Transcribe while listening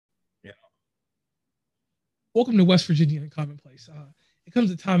Welcome to West Virginia and Commonplace. It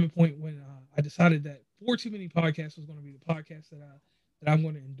comes a time and point when I decided that For Too Many Podcasts was going to be the podcast that I'm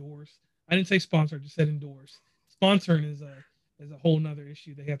going to endorse. I didn't say sponsor; I just said endorse. Sponsoring is a whole nother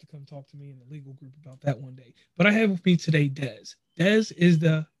issue. They have to come talk to me in the legal group about that one day. But I have with me today Dez. Dez is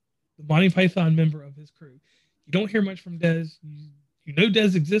the Monty Python member of his crew. You don't hear much from Dez. You know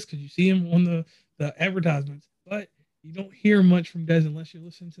Dez exists because you see him on the advertisements, but you don't hear much from Dez unless you're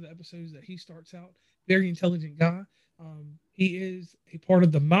listening to the episodes that he starts out. Very intelligent guy. He is a part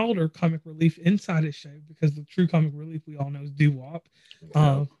of the milder comic relief inside his show because the true comic relief we all know is Doo Wop.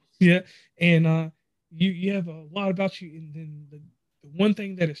 Yep. Yeah, and you have a lot about you. And then the one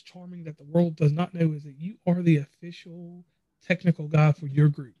thing that is charming that the world does not know is that you are the official technical guy for your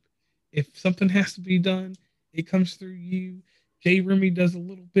group. If something has to be done, it comes through you. Jay Remy does a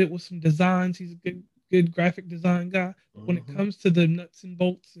little bit with some designs. He's a good graphic design guy. But when it hmm comes to the nuts and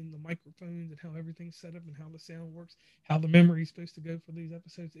bolts and the microphones and how everything's set up and how the sound works, how the memory is supposed to go for these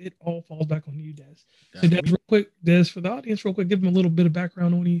episodes, it all falls back on you, Des. So, That's Des, me. real quick, Des, for the audience, real quick, give them a little bit of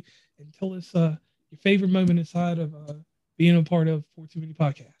background on you and tell us your favorite moment inside of being a part of For Too Many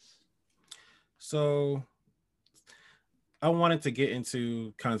Podcasts. So I wanted to get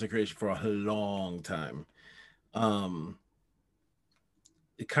into content creation for a long time. Um,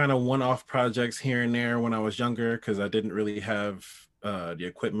 it kind of one-off projects here and there when I was younger because I didn't really have the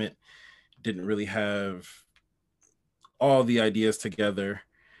equipment, didn't really have all the ideas together.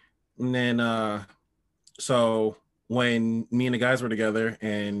 And then so when me and the guys were together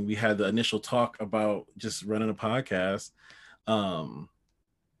and we had the initial talk about just running a podcast, um,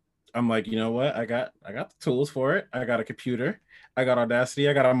 I'm like, you know what? I got the tools for it. I got a computer, I got Audacity,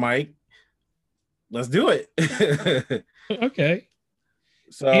 I got a mic. Let's do it. Okay.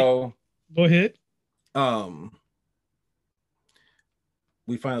 And, so go ahead. um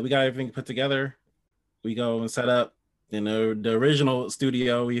we got everything put together. We go and set up in the original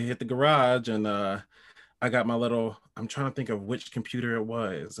studio. We hit the garage and I got my little, I'm trying to think of which computer it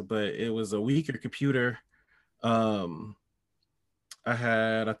was, but it was a weaker computer. Um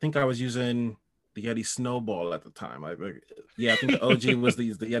I think I was using the Yeti Snowball at the time. Yeah, I think the OG was the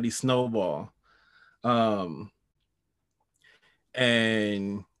Yeti Snowball. Um,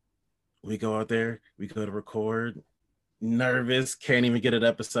 and we go out there, we go to record, nervous, can't even get an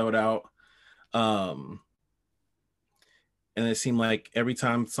episode out. Um, and it seemed like every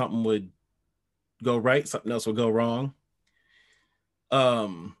time something would go right, something else would go wrong.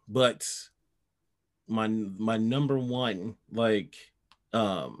 But my number one,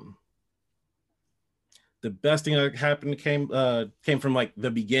 um, the best thing that happened came from like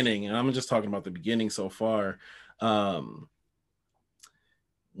the beginning, and I'm just talking about the beginning so far. Um,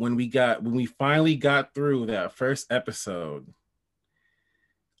 when we finally got through that first episode,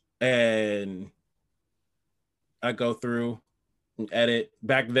 and I go through and edit.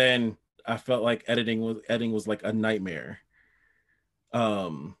 Back then, I felt like editing was like a nightmare.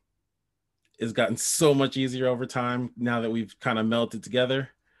 Um, it's gotten so much easier over time now that we've kind of melted together.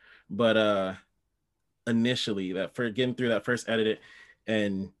 But initially, that for getting through that first edit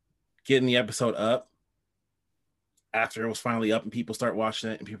and getting the episode up after it was finally up and people start watching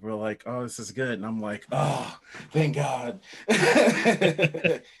it and people were like, "Oh, this is good," and I'm like, "Oh, thank God."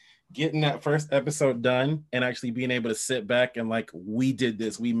 Getting that first episode done and actually being able to sit back and like, we did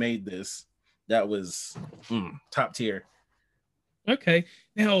this, we made this, that was top tier. Okay.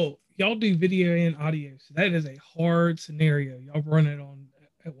 Now, y'all do video and audio. So that is a hard scenario. Y'all run it on,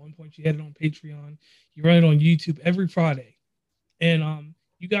 at one point, you had it on Patreon. You run it on YouTube every Friday. And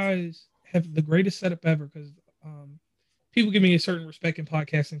you guys have the greatest setup ever because um, people give me a certain respect in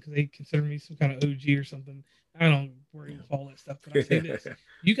podcasting because they consider me some kind of OG or something. I don't worry with all that stuff, but I say this: Yeah.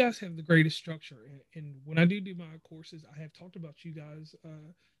 you guys have the greatest structure. And when I do my courses, I have talked about you guys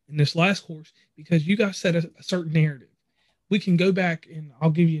in this last course because you guys set a certain narrative. We can go back and I'll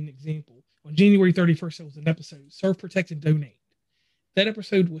give you an example. On January 31st, there was an episode: Serve, Protect, and Donate. That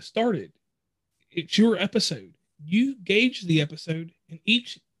episode was started. It's your episode. You gauge the episode, and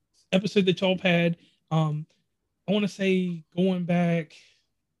each episode that y'all have had, I want to say going back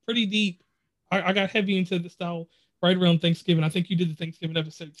pretty deep. I got heavy into the style right around Thanksgiving. I think you did the Thanksgiving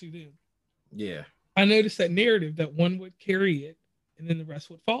episode too. Then Yeah. I noticed that narrative that one would carry it, and then the rest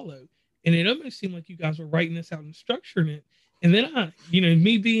would follow. And it almost seemed like you guys were writing this out and structuring it. And then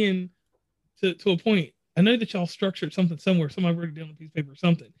me being to a point, I know that y'all structured something somewhere. Somebody wrote it down on a piece of paper or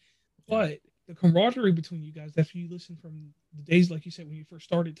something. Yeah. But the camaraderie between you guys, after you listen from the days, like you said, when you first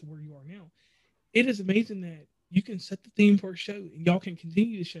started to where you are now, it is amazing that you can set the theme for a show and y'all can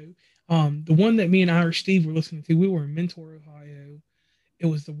continue the show. The one that me and Irish Steve were listening to, we were in Mentor, Ohio. It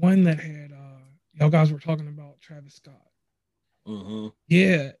was the one that had y'all guys were talking about Travis Scott. Mm-hmm.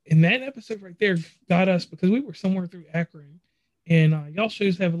 Yeah, and that episode right there got us because we were somewhere through Akron, and y'all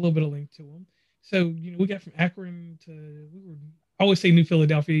shows have a little bit of link to them. So we got from Akron to we were. I always say New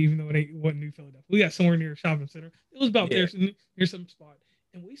Philadelphia, even though wasn't New Philadelphia. We got somewhere near a shopping center. It was about Yeah. there near some spot,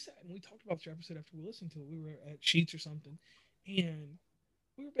 and we sat and we talked about the episode after we listened to it. We were at Sheets or something, and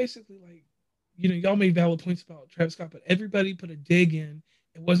we were basically like, y'all made valid points about Travis Scott, but everybody put a dig in.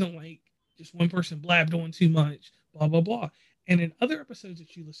 It wasn't like just one person blabbed on too much, blah blah blah. And in other episodes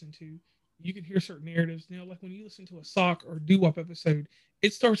that you listen to, you can hear certain narratives. Like when you listen to a sock or doo wop episode,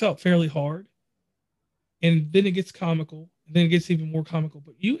 it starts out fairly hard, and then it gets comical, and then it gets even more comical.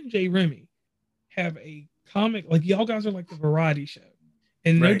 But you and Jay Remy have a comic, like y'all guys are like the variety show.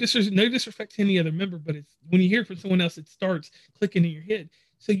 And Right. no disrespect to any other member, but it's when you hear it from someone else, it starts clicking in your head.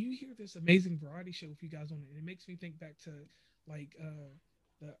 So you hear this amazing variety show with you guys on it, and it makes me think back to like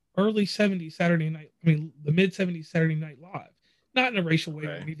the early '70s Saturday night. I mean, the mid '70s Saturday Night Live. Not in a racial way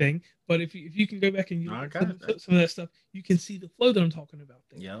or anything, but if you can go back and you look at some of that stuff, you can see the flow that I'm talking about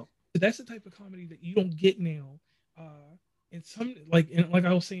there. Yep. So that's the type of comedy that you don't get now. And some like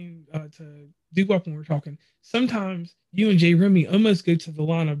I was saying to do up when we were talking, sometimes you and Jay Remy almost go to the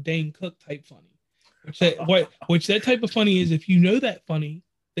line of Dane Cook type funny, which that type of funny is. If you know that funny,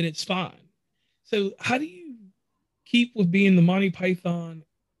 then it's fine. So how do you keep with being the Monty Python,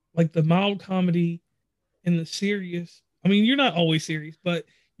 like the mild comedy and the serious? I mean, you're not always serious, but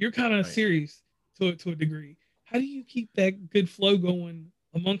you're kind of serious to a degree. How do you keep that good flow going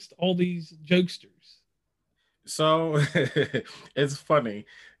amongst all these jokesters? So it's funny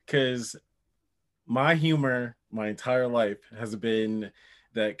because my humor my entire life has been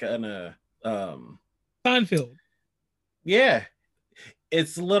that kind of Seinfeld. Yeah,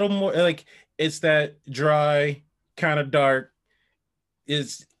 it's a little more like it's that dry, kind of dark.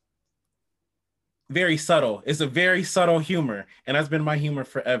 It's very subtle. It's a very subtle humor, and that's been my humor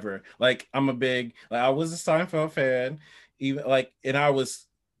forever. Like I was a Seinfeld fan, even and I was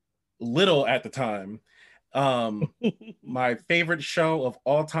little at the time. My favorite show of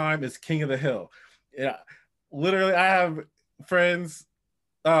all time is King of the Hill. Yeah, literally, I have friends,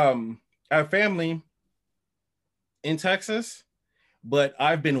 I have family in Texas, but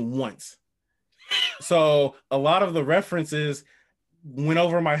I've been once. So a lot of the references went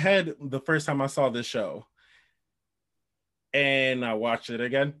over my head the first time I saw this show. And I watched it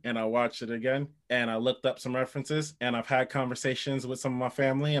again, and I watched it again, and I looked up some references, and I've had conversations with some of my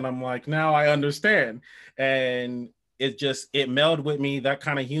family, and I'm like, now I understand. And it melded with me. That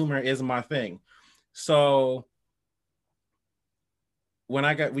kind of humor is my thing. So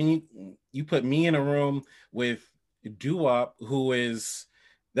when you put me in a room with Doo-Wop,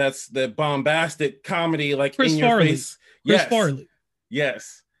 that's the bombastic comedy, like Chris in your Farley. face. Chris Farley.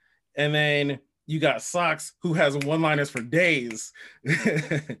 Yes. And then you got Socks, who has one-liners for days.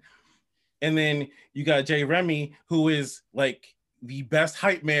 And then you got Jay Remy, who is like the best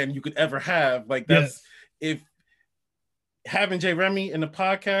hype man you could ever have. Like if having Jay Remy in the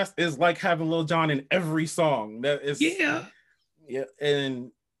podcast is like having Lil Jon in every song. That is yeah.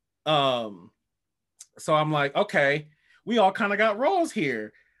 And so I'm like, okay, we all kind of got roles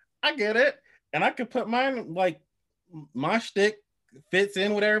here. I get it. And I could put mine, like my shtick fits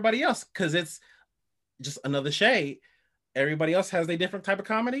in with everybody else because it's just another shade. Everybody else has a different type of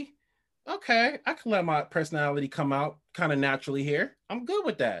comedy. Okay, I can let my personality come out kind of naturally here. I'm good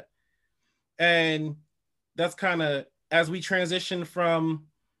with that. And that's kind of as we transition from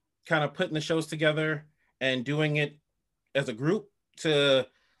kind of putting the shows together and doing it as a group to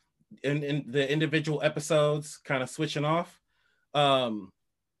in the individual episodes kind of switching off.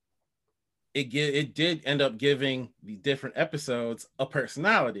 It did end up giving the different episodes a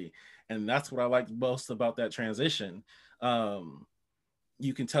personality, and that's what I liked most about that transition.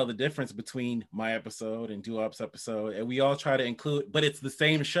 You can tell the difference between my episode and Doo-Wop's episode, and we all try to include, but it's the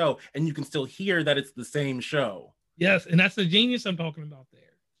same show, and you can still hear that it's the same show. Yes, and that's the genius I'm talking about there.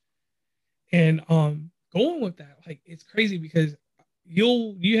 And going with that, like it's crazy because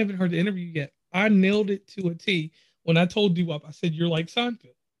you haven't heard the interview yet. I nailed it to a T when I told Doo-Wop. I said you're like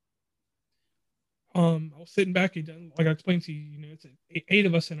Seinfeld. I was sitting back and like I explained to you, it's 8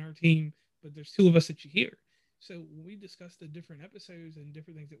 of us in our team, but there's 2 of us that you hear. So when we discuss the different episodes and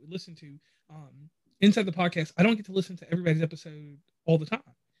different things that we listen to inside the podcast, I don't get to listen to everybody's episode all the time,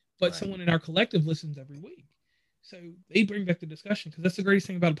 but someone in our collective listens every week. So they bring back the discussion because that's the greatest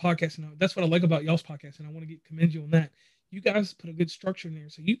thing about a podcast, and that's what I like about y'all's podcast, and I want to commend you on that. You guys put a good structure in there,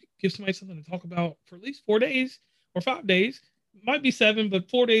 so you give somebody something to talk about for at least 4 days or 5 days. Might be 7, but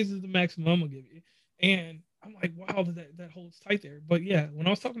 4 days is the maximum I'm gonna give you. And I'm like, wow, that holds tight there. But yeah, when I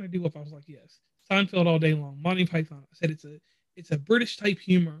was talking to Dewap, I was like, yes, Seinfeld all day long, Monty Python. I said it's a British type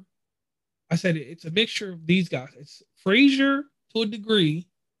humor. I said it's a mixture of these guys. It's Frasier to a degree,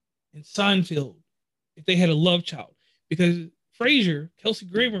 and Seinfeld if they had a love child. Because Frasier, Kelsey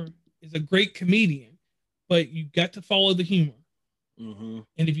Grammer, is a great comedian, but you got to follow the humor. Mm-hmm.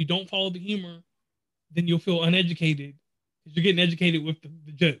 And if you don't follow the humor, then you'll feel uneducated because you're getting educated with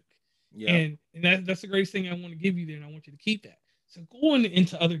the joke. Yeah. And that's the greatest thing I want to give you there, and I want you to keep that. So going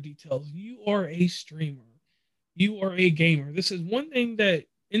into other details, you are a streamer, you are a gamer. This is one thing that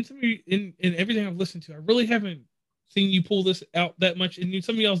in everything I've listened to, I really haven't seen you pull this out that much. And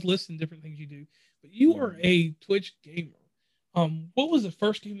some of y'all's listen different things you do, but you are a Twitch gamer. What was the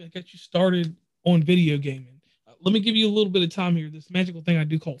first game that got you started on video gaming? Let me give you a little bit of time here. This magical thing I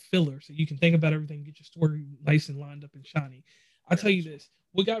do called filler, so you can think about everything, get your story nice and lined up and shiny. I'll tell you this: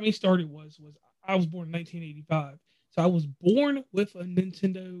 what got me started was I was born in 1985, so I was born with a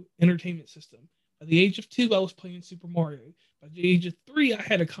Nintendo Entertainment System. By the age of 2, I was playing Super Mario. By the age of 3, I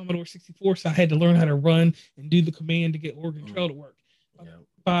had a Commodore 64, so I had to learn how to run and do the command to get Oregon Trail to work. Yeah.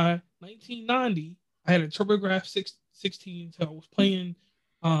 By 1990, I had a TurboGrafx 16, so I was playing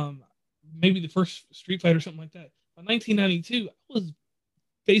maybe the first Street Fighter, something like that. By 1992, I was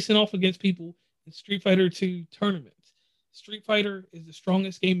facing off against people in Street Fighter 2 tournaments. Street Fighter is the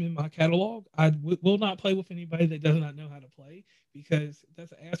strongest game in my catalog. I will not play with anybody that does not know how to play because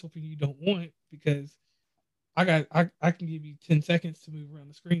that's an ass whooping you don't want. Because I can give you 10 seconds to move around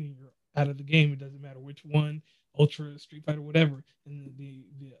the screen and you're out of the game. It doesn't matter which one, Ultra, Street Fighter, whatever. And the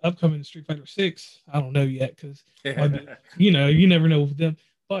upcoming Street Fighter 6, I don't know yet because you never know with them.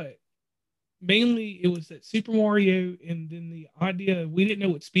 But mainly it was that Super Mario, and then the idea we didn't know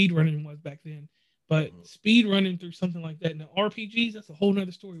what speed running was back then, but speed running through something like that. Now RPGs, that's a whole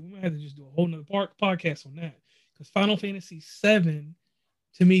nother story. We might have to just do a whole nother podcast on that because Final Fantasy VII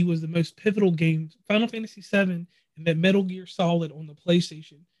to me was the most pivotal game. Final Fantasy VII and that Metal Gear Solid on the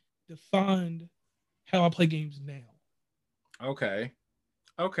PlayStation defined how I play games now. Okay.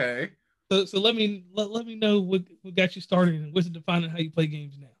 So let me know what got you started and what's defining how you play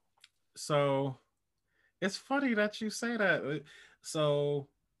games now. So it's funny that you say that. So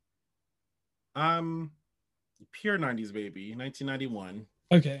I'm pure 90s baby, 1991.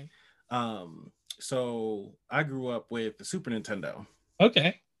 Okay. So I grew up with the Super Nintendo.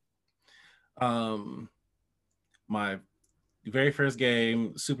 Okay. My very first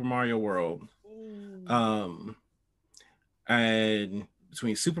game, Super Mario World. Ooh. And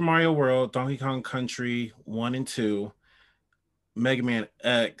between Super Mario World, Donkey Kong Country 1 and 2, Mega Man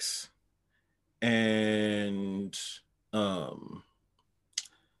X, and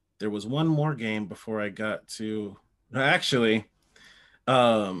there was one more game before I got to actually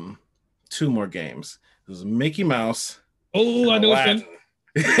 2 more games. It was Mickey Mouse. Oh, I know which one.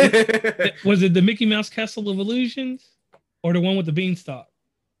 Was it the Mickey Mouse Castle of Illusions or the one with the beanstalk?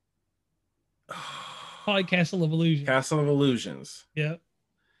 Probably Castle of Illusions. Castle of Illusions. Yeah.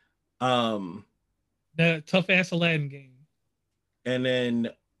 That tough ass Aladdin game. And then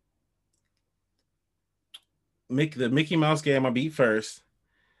the Mickey Mouse game I beat first.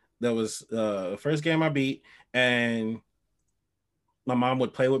 That was the first game I beat, and my mom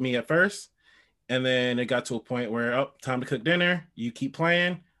would play with me at first, and then it got to a point where time to cook dinner. You keep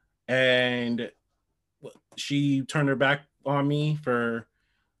playing, and she turned her back on me for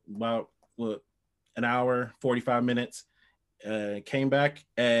about an hour, 45 minutes. Came back,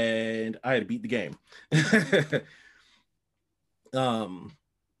 and I had to beat the game.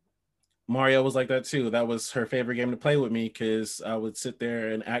 Mario was like that too. That was her favorite game to play with me because I would sit there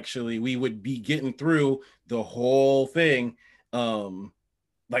and actually we would be getting through the whole thing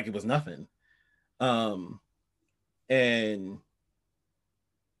like it was nothing. And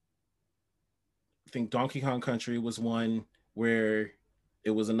I think Donkey Kong Country was one where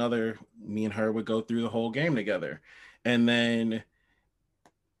it was another, me and her would go through the whole game together. And then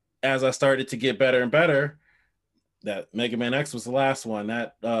as I started to get better and better, that Mega Man X was the last one.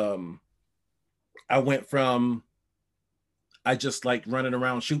 That I went from I just like running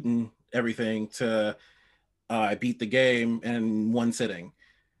around shooting everything to I beat the game in one sitting.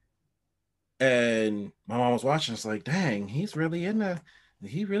 And my mom was watching. It's like, dang, he really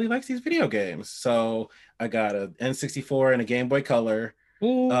likes these video games. So I got a N64 and a Game Boy Color.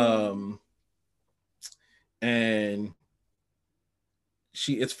 Ooh. And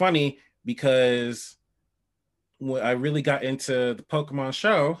it's funny because when I really got into the Pokemon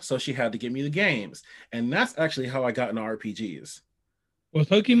show, so she had to get me the games, and that's actually how I got into RPGs. Was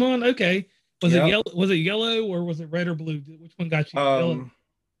Pokemon okay? Was it yellow or was it red or blue? Which one got you?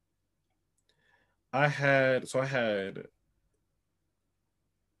 I had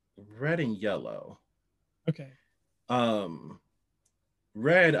red and yellow. Okay. Um,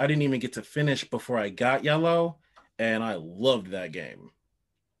 red, I didn't even get to finish before I got yellow, and I loved that game.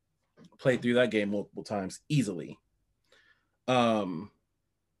 Played through that game multiple times easily. Um,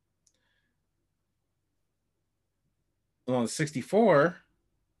 on 64,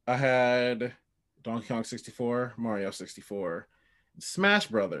 I had Donkey Kong 64, Mario 64, Smash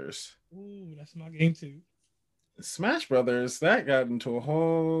Brothers. Ooh, that's my game too. Smash Brothers, that got into a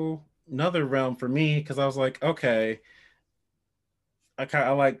whole another realm for me because I was like, okay, I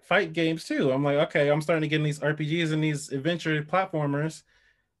like fight games too. I'm like, okay, I'm starting to get in these RPGs and these adventure platformers.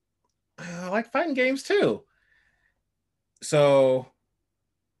 I like fighting games too. So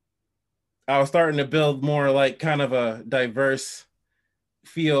I was starting to build more like kind of a diverse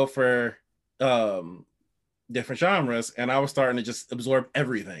feel for um different genres, and I was starting to just absorb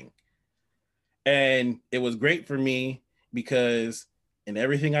everything. And it was great for me because in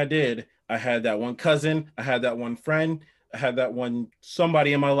everything I did, I had that one cousin, I had that one friend, I had that one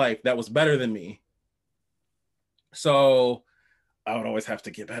somebody in my life that was better than me. So I would always have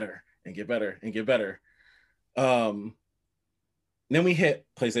to get better and get better and get better. Um, then we hit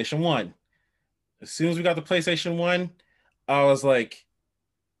PlayStation 1. As soon as we got the PlayStation 1, I was like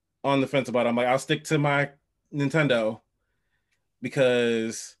on the fence about it. I'm like, I'll stick to my Nintendo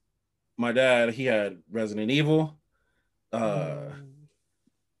because my dad, he had Resident Evil. Uh, Oh,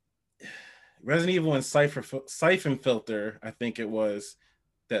 Resident Evil and Siphon Filter, I think it was,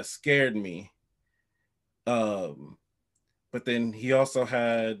 that scared me. Um, but then he also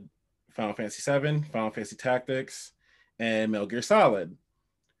had Final Fantasy VII, Final Fantasy Tactics, and Metal Gear Solid.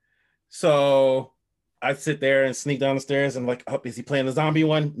 So I'd sit there and sneak down the stairs and like, oh, is he playing the zombie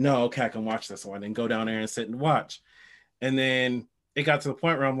one? No, okay, I can watch this one and go down there and sit and watch. And then it got to the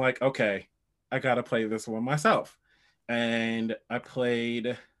point where I'm like, okay, I gotta play this one myself. And I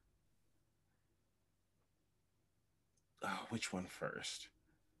played which one first?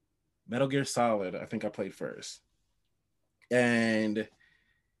 Metal Gear Solid, I think I played first. And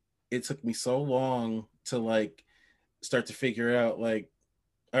it took me so long to like start to figure out like,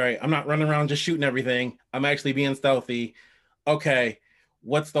 all right, I'm not running around just shooting everything. I'm actually being stealthy. Okay,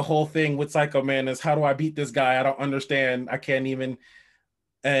 what's the whole thing with Psycho Man is how do I beat this guy? I don't understand. I can't even.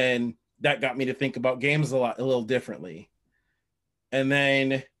 And that got me to think about games a little differently. And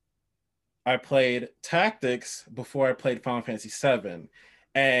then I played Tactics before I played Final Fantasy VII,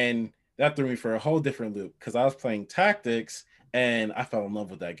 and that threw me for a whole different loop because I was playing Tactics and I fell in love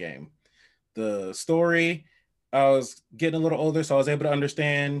with that game. The story, I was getting a little older, so I was able to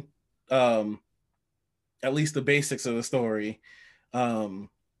understand um, at least the basics of the story. Um,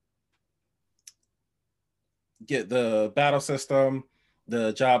 get the battle system,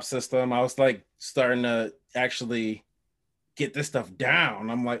 the job system. I was like starting to actually get this stuff down.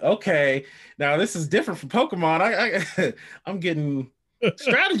 I'm like, okay, now this is different from Pokemon. I'm getting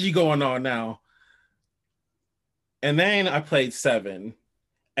strategy going on now. And then I played seven,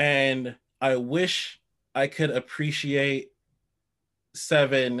 and I wish I could appreciate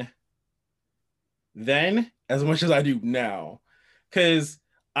seven then as much as I do now, because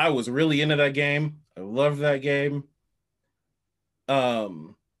I was really into that game. I loved that game.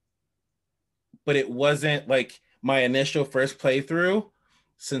 Um, but it wasn't like my initial first playthrough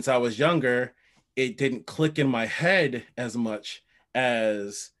since I was younger. It didn't click in my head as much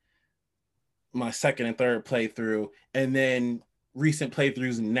as my second and third playthrough, and then recent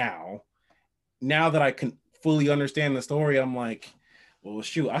playthroughs now. Now that I can fully understand the story, I'm like, well,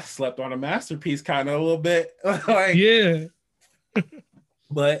 shoot, I slept on a masterpiece kind of a little bit. Like, yeah.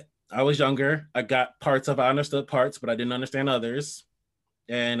 but I was younger. I got parts of I understood parts, but I didn't understand others.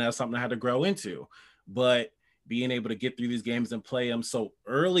 And that's something I had to grow into. But being able to get through these games and play them so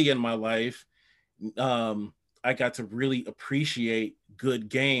early in my life, I got to really appreciate good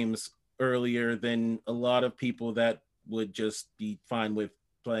games earlier than a lot of people that would just be fine with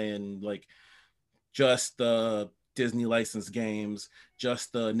playing like just the Disney licensed games,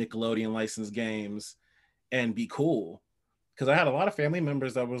 just the Nickelodeon licensed games, and be cool. Because I had a lot of family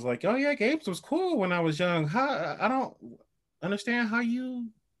members that was like, "Oh yeah, games was cool when I was young. How I don't understand how you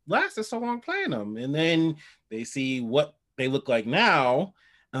lasted so long playing them." And then they see what they look like now,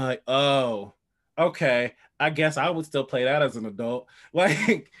 and like, "Oh, okay. I guess I would still play that as an adult."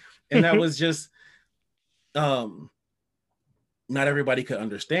 Like, and that was just um not everybody could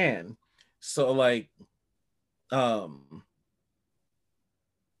understand. So like um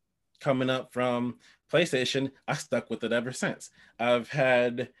coming up from PlayStation, I stuck with it ever since. I've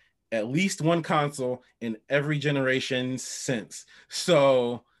had at least one console in every generation since.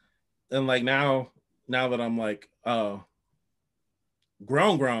 So, and like now now that I'm like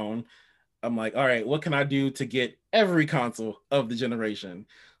grown, I'm like, all right, what can I do to get every console of the generation?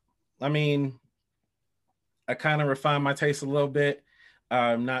 I mean, I kind of refined my taste a little bit.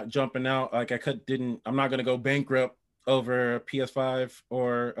 I'm not jumping out like I'm not gonna go bankrupt over PS5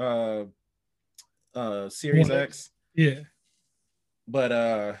 or Series What? X. Yeah. But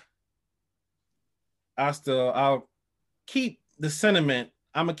I'll keep the sentiment.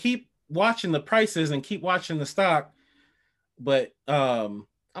 I'm gonna keep watching the prices and keep watching the stock, but I'm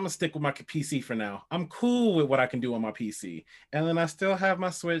gonna stick with my PC for now. I'm cool with what I can do on my PC, and then I still have my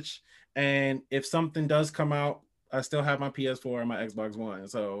Switch. And if something does come out, I still have my PS4 and my Xbox One.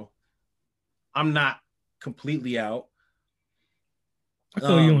 So I'm not completely out. I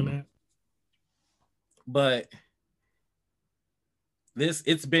feel you on Um, that. but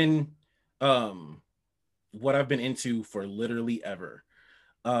it's been um what I've been into for literally ever.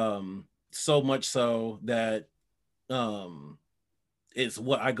 So much so that um it's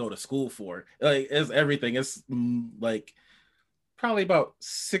what I go to school for. Like it's everything. It's like probably about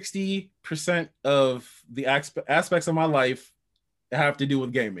 60% of the aspects of my life have to do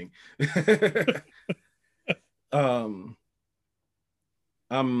with gaming. um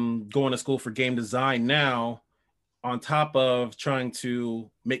I'm going to school for game design now, on top of trying to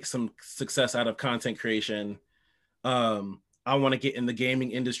make some success out of content creation. I want to get in the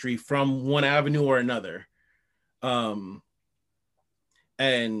gaming industry from one avenue or another. Um,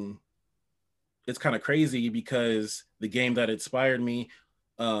 and it's kind of crazy because the game that inspired me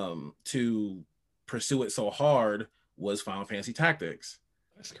to pursue it so hard was Final Fantasy Tactics.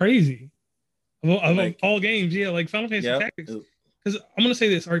 That's crazy. Of Like, all games, yeah, like Final Fantasy yep. Tactics. Because I'm gonna say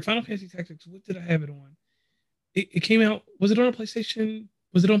this. All right, Final Fantasy Tactics. What did I have it on? It came out. Was it on a PlayStation?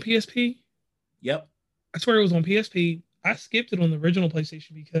 Was it on PSP? Yep. I swear it was on PSP. I skipped it on the original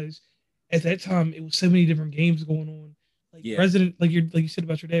PlayStation because at that time it was so many different games going on. Like Yeah. Resident, like you said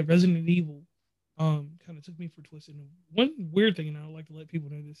about your dad, Resident Evil, kind of took me for a twist. And one weird thing, and I would like to let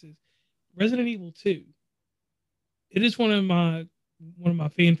people know this is Resident Evil 2. It is one of my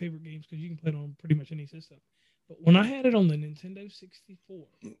fan favorite games because you can play it on pretty much any system. But when I had it on the Nintendo 64,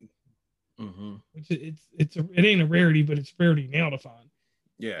 Mm-hmm. which it ain't a rarity, but it's rarity now to find.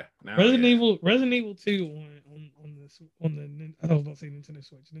 Yeah. Now, yeah. Resident Evil 2 on the I was about to say Nintendo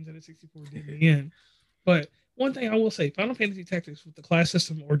Switch. Nintendo 64 did me in. But one thing I will say, Final Fantasy Tactics with the class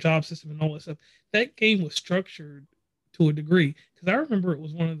system or job system and all that stuff, that game was structured to a degree. Because I remember it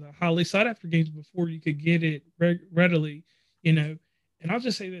was one of the highly sought after games before you could get it readily, you know. And I'll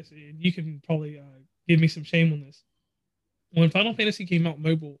just say this, and you can probably give me some shame on this. When Final Fantasy came out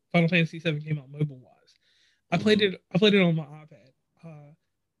mobile, Final Fantasy 7 came out mobile wise. I played Mm-hmm. it. I played it on my iPad.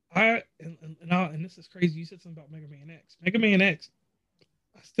 And this is crazy. You said something about Mega Man X. Mega Man X.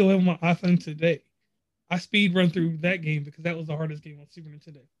 I still have on my iPhone today. I speed run through that game because that was the hardest game on Super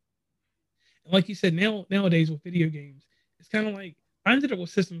Nintendo. And like you said, nowadays with video games, it's kind of like I ended up with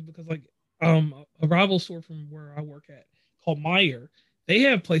systems because like a rival store from where I work at called Meyer, they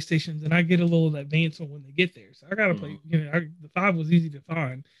have PlayStations and I get a little advance on when they get there. So I gotta Mm-hmm. play. The 5 was easy to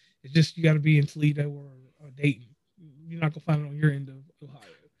find. It's just you got to be in Toledo or Dayton. You're not gonna find it on your end of Ohio.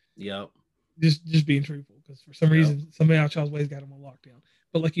 Yep. Just being truthful, because for some Yep. reason somebody out y'all's ways got them on lockdown.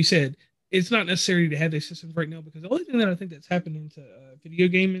 But like you said, it's not necessary to have these systems right now because the only thing that I think that's happening to video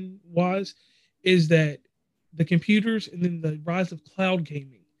gaming wise is that the computers and then the rise of cloud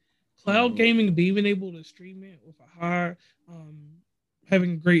gaming. Cloud Mm-hmm. gaming, being able to stream it with a high, um,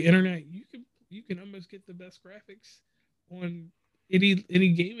 having great internet, you can almost get the best graphics on any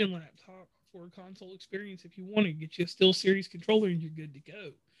gaming laptop for a console experience if you want to get you a Steel Series controller and you're good to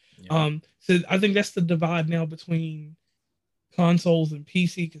go. Yep. So I think that's the divide now between consoles and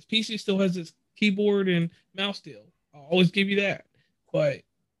PC because PC still has its keyboard and mouse deal. I'll always give you that. But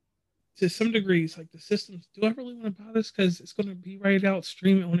to some degree, it's like the systems. Do I really want to buy this because it's going to be right out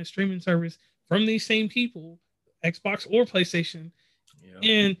streaming on a streaming service from these same people, Xbox or PlayStation,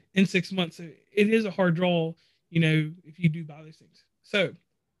 Yep. in 6 months? So it is a hard draw, if you do buy these things. So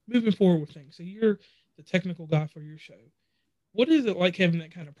moving forward with things. So you're the technical guy for your show. What is it like having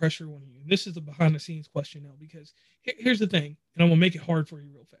that kind of pressure on you? And this is a behind the scenes question now because here's the thing, and I'm gonna make it hard for you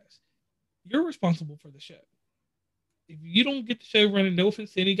real fast. You're responsible for the show. If you don't get the show running, no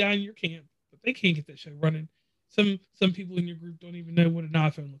offense to any guy in your camp, but they can't get that show running. Some people in your group don't even know what an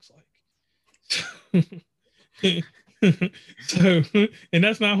iPhone looks like. So, and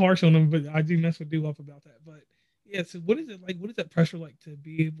that's not harsh on them, but I do mess with Dewap about that. But yeah, so what is it like? What is that pressure like to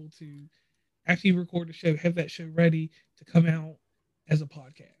be able to after you record the show, have that show ready to come out as a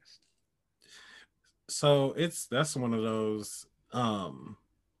podcast? So that's one of those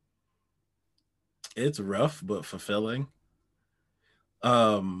It's rough but fulfilling.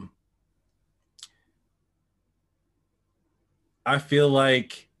 Um, I feel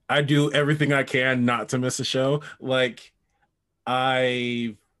like I do everything I can not to miss a show. Like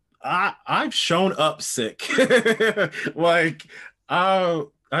I I've shown up sick. Like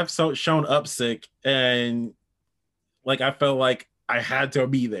shown up sick, and like I felt like I had to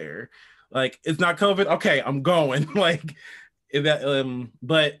be there. Like it's not COVID. Okay, I'm going. Like that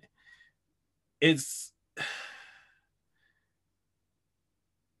but it's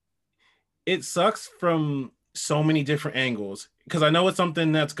it sucks from so many different angles because I know it's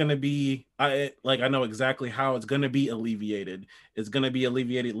something that's going to be I know exactly how it's going to be alleviated. It's going to be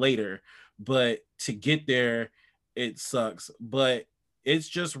alleviated later, but to get there it sucks. But it's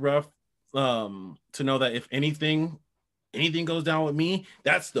just rough to know that if anything goes down with me,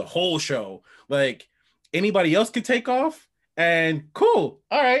 that's the whole show. Like anybody else could take off and cool.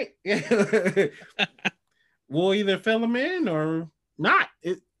 All right. We'll either fill them in or not.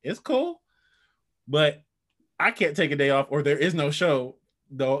 It's cool. But I can't take a day off or there is no show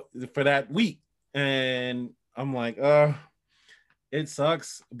though for that week. And I'm like, it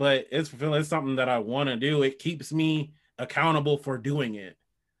sucks, but it's something that I want to do. It keeps me accountable for doing it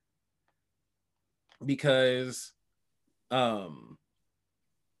because um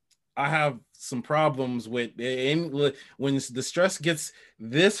I have some problems with when the stress gets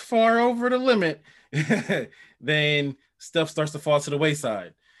this far over the limit, then stuff starts to fall to the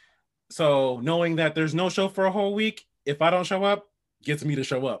wayside. So knowing that there's no show for a whole week, if I don't show up, gets me to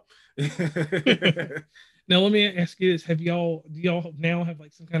show up. Now let me ask you this: do y'all now have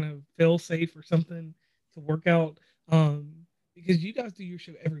like some kind of fail safe or something to work out? Because you guys do your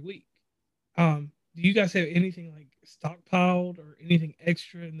show every week. Do you guys have anything like stockpiled or anything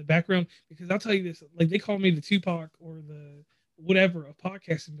extra in the background? Because I'll tell you this: like they call me the Tupac or the whatever of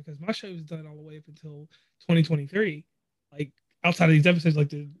podcasting because my show is done all the way up until 2023. Like outside of these episodes, like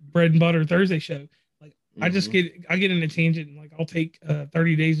the bread and butter Thursday show, like I get in a tangent and like I'll take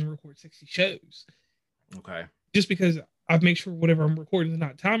 30 days and record 60 shows. Okay. Just because I make sure whatever I'm recording is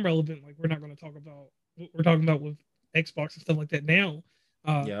not time relevant. Like we're not going to talk about what we're talking about with Xbox and stuff like that now.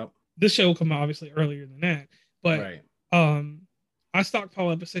 Yep. This show will come out obviously earlier than that, but right. um, I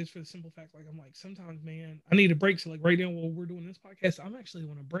stockpile episodes for the simple fact, like I'm like sometimes, man, I need a break. So like right now, while we're doing this podcast, I'm actually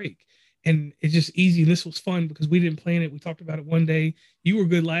on a break, and it's just easy. And this was fun because we didn't plan it. We talked about it one day. You were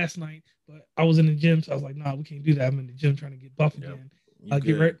good last night, but I was in the gym, so I was like, nah, we can't do that. I'm in the gym trying to get buff Yep. again. Get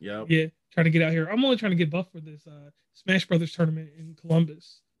ready. ready. Yep. Yeah, trying to get out here. I'm only trying to get buff for this Smash Brothers tournament in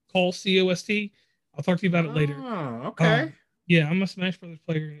Columbus. Call COST. I'll talk to you about it later. Okay. Yeah, I'm a Smash Brothers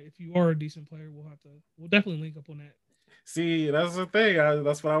player. If you are a decent player, we'll definitely link up on that. See, that's the thing.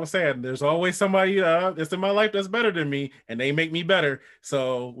 That's what I was saying. There's always somebody that's in my life that's better than me, and they make me better.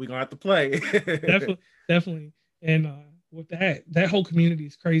 So we're gonna have to play. Definitely. And with that whole community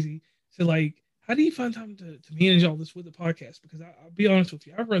is crazy. So like, how do you find time to manage all this with the podcast? Because I'll be honest with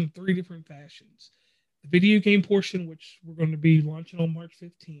you, I've run 3 different fashions. The video game portion, which we're going to be launching on March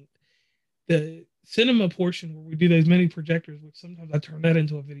 15th. The cinema portion where we do those mini projectors, which sometimes I turn that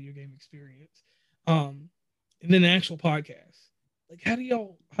into a video game experience. And then the actual podcast. Like, how do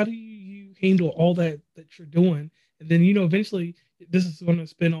you handle all that you're doing? And then eventually this is going to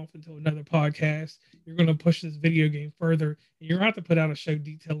spin off into another podcast. You're going to push this video game further, and you're going to have to put out a show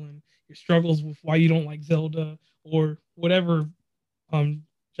detailing your struggles with why you don't like Zelda or whatever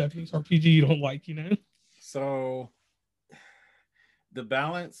Japanese RPG you don't like. So the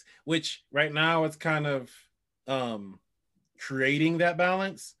balance, which right now it's kind of creating that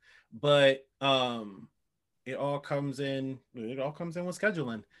balance, but it all comes in with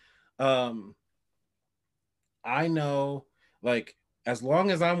scheduling. um I know, like, as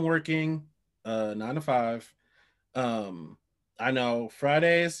long as I'm working 9 to 5, um I know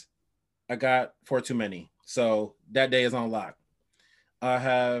Fridays I got 4 too many, so that day is on lock. I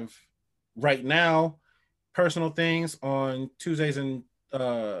have right now personal things on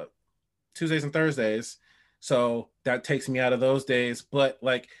uh Tuesdays and Thursdays. So that takes me out of those days. But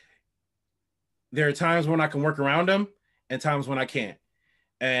like there are times when I can work around them and times when I can't.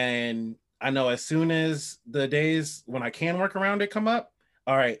 And I know as soon as the days when I can work around it come up,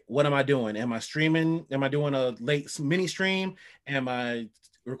 all right, what am I doing? Am I streaming? Am I doing a late mini stream? Am I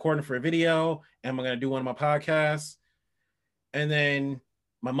recording for a video? Am I going to do one of my podcasts? And then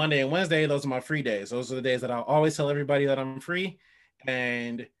my Monday and Wednesday, those are my free days. Those are the days that I'll always tell everybody that I'm free.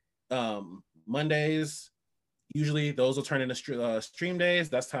 And Mondays, usually those will turn into stream days.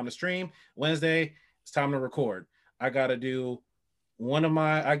 That's time to stream. Wednesday, it's time to record. I got to do one of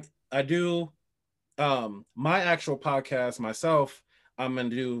I do my actual podcast myself. I'm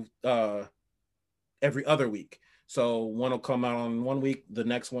going to do every other week. So one will come out on one week, the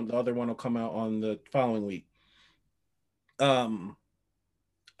other one will come out on the following week.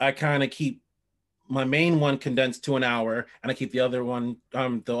 I kind of keep my main one condensed to an hour, and I keep the other one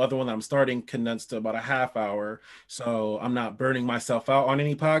that I'm starting condensed to about a half hour. So I'm not burning myself out on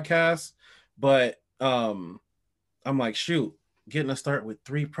any podcasts, but I'm like, shoot, getting to start with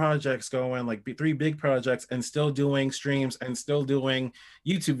 3 projects going, like 3 big projects, and still doing streams and still doing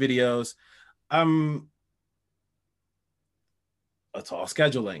YouTube videos. It's all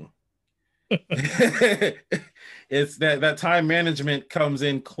scheduling. It's that time management comes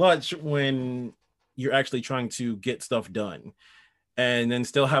in clutch when you're actually trying to get stuff done and then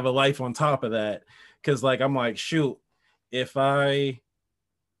still have a life on top of that. Because like I'm like, shoot, if I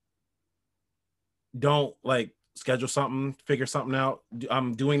don't like schedule something, figure something out,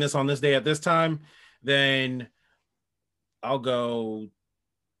 I'm doing this on this day at this time, then I'll go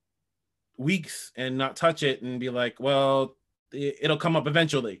weeks and not touch it and be like, well, it'll come up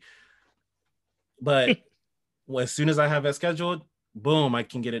eventually. But as soon as I have it scheduled, boom, I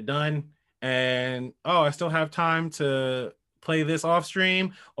can get it done. And I still have time to play this off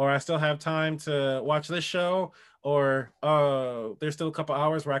stream, or I still have time to watch this show, or there's still a couple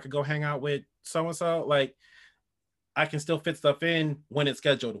hours where I could go hang out with so and so. Like, I can still fit stuff in when it's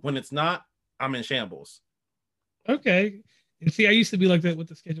scheduled. When it's not, I'm in shambles. Okay. And see, I used to be like that with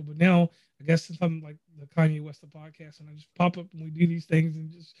the schedule, but now I guess since I'm like the Kanye West of podcast, and I just pop up and we do these things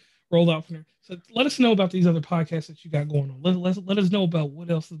and just roll out from there. So let us know about these other podcasts that you got going on. Let us know about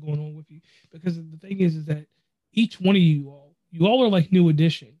what else is going on with you, because the thing is that each one of you all are like new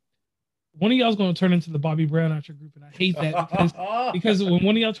edition. One of y'all is going to turn into the Bobby Brown out your group, and I hate that because when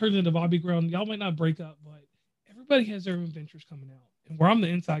one of y'all turns into Bobby Brown, y'all might not break up, but everybody has their own ventures coming out. And where I'm the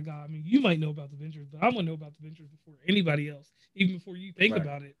inside guy, I mean, you might know about the ventures, but I want to know about the ventures before anybody else, even before you think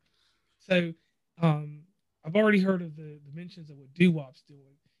about it. So I've already heard of the mentions of what Doo-Wop's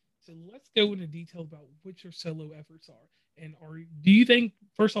doing. So let's go into detail about what your solo efforts are. And do you think,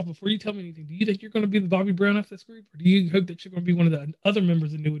 first off, before you tell me anything, do you think you're going to be the Bobby Brown of this group? Or do you hope that you're going to be one of the other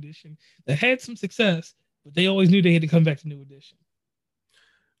members of New Edition that had some success, but they always knew they had to come back to New Edition?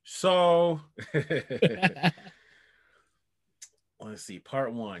 So let's see,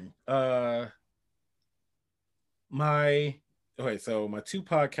 part 1. My 2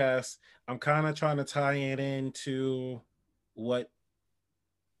 podcasts, I'm kind of trying to tie it into what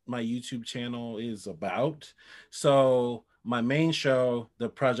my YouTube channel is about. So my main show, the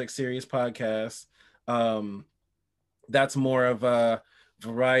Project Serious podcast, that's more of a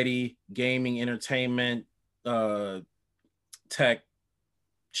variety, gaming, entertainment, tech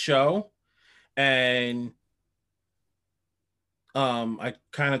show. And I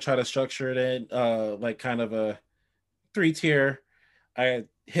kind of try to structure it like kind of a 3-tier. I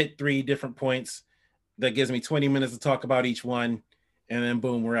hit 3 different points that gives me 20 minutes to talk about each one, and then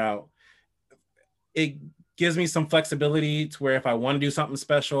boom, we're out. It gives me some flexibility to where if I want to do something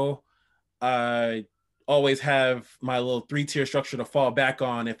special, I always have my little 3-tier structure to fall back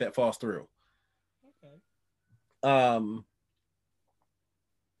on if that falls through. Okay.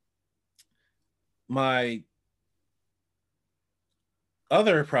 My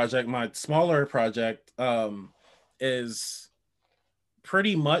other project, my smaller project, is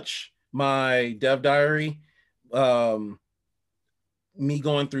pretty much my dev diary. Me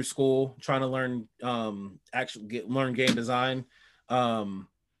going through school, trying to learn learn game design.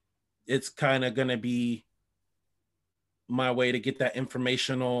 It's kind of gonna be my way to get that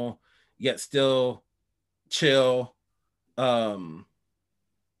informational yet still chill style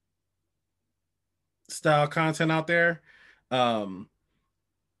content out there. I'm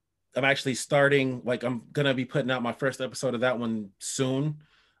actually starting, like, I'm gonna be putting out my first episode of that one soon,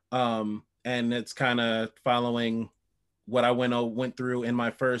 and it's kind of following what I went through in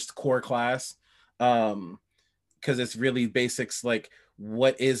my first core class, because it's really basics, like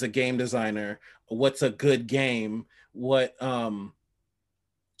what is a game designer, what's a good game, what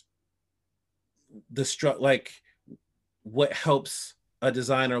what helps a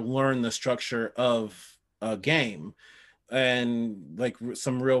designer learn the structure of a game, and like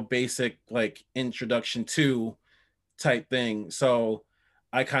some real basic like introduction to type thing. So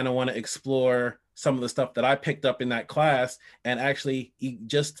I kind of want to explore some of the stuff that I picked up in that class, and actually,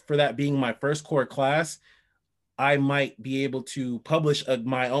 just for that being my first core class, I might be able to publish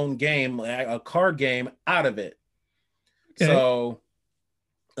my own game, a card game out of it. Okay. So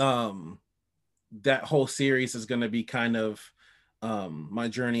that whole series is going to be kind of my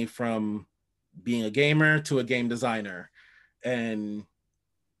journey from being a gamer to a game designer, and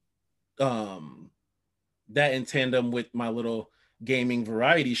that in tandem with my little gaming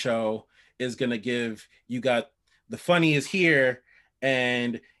variety show is gonna give you got the funny is here,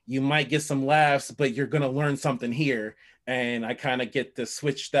 and you might get some laughs, but you're gonna learn something here. And I kind of get to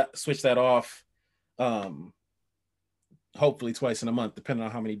switch that off, hopefully twice in a month, depending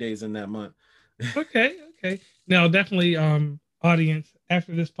on how many days in that month. Okay. Now, definitely, audience,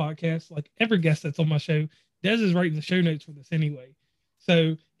 after this podcast, like every guest that's on my show, Des is writing the show notes for this anyway.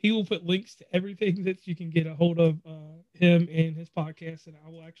 So he will put links to everything that you can get a hold of him and his podcast. And I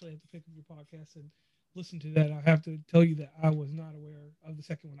will actually have to pick up your podcast and listen to that. I have to tell you that I was not aware of the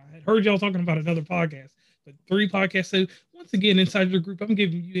second one. I had heard y'all talking about another podcast, but 3 podcasts. So once again, inside your group, I'm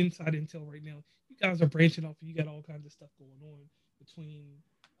giving you inside intel right now. You guys are branching off. And you got all kinds of stuff going on between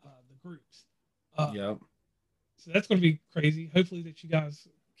the groups. Yep. So that's going to be crazy. Hopefully that you guys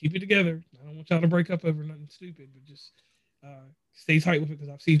keep it together. I don't want y'all to break up over nothing stupid, but just stay tight with it, because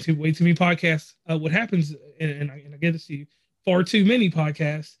I've seen way too many podcasts. What happens, and I get to see far too many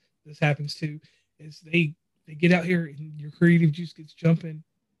podcasts this happens to, is they get out here and your creative juice gets jumping,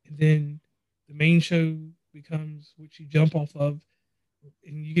 and then the main show becomes what you jump off of,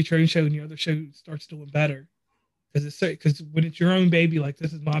 and you get your own show, and your other show starts doing better. Because when it's your own baby, like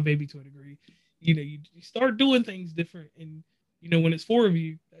this is my baby to a degree, you start doing things different. And when it's 4 of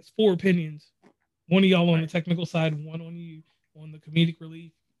you, that's 4 opinions. One of y'all on the technical side, one on you on the comedic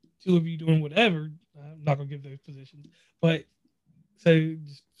relief, 2 of you doing whatever. I'm not gonna give those positions, but so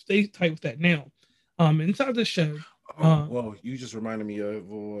just stay tight with that. Now, inside the show. Well, you just reminded me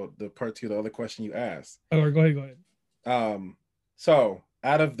of the part 2 of the other question you asked. Oh, go ahead. So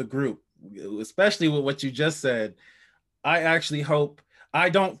out of the group, especially with what you just said, I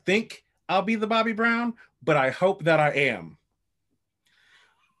don't think I'll be the Bobby Brown, but I hope that I am.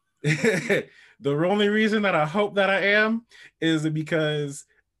 The only reason that I hope that I am is because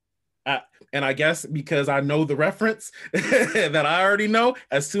I guess because I know the reference that I already know.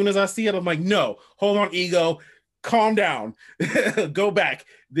 As soon as I see it, I'm like, no, hold on, ego, calm down, go back.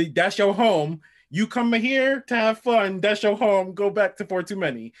 That's your home. You come here to have fun. That's your home. Go back to For Too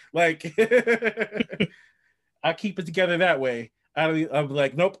Many. Like, I keep it together that way. I'm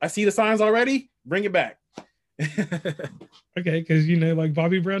like, nope, I see the signs already. Bring it back. Okay, because like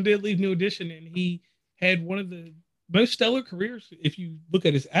Bobby Brown did leave New Edition, and he had one of the most stellar careers. If you look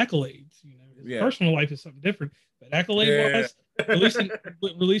at his accolades, his personal life is something different, but accolade-wise,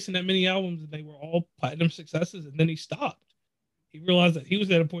 releasing that many albums, and they were all platinum successes, and then he stopped. He realized that he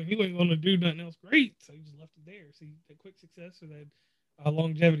was at a point he wasn't going to do nothing else great, so he just left it there. So that quick success or that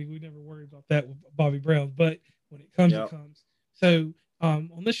longevity, we never worried about that with Bobby Brown. But when it comes, it comes. So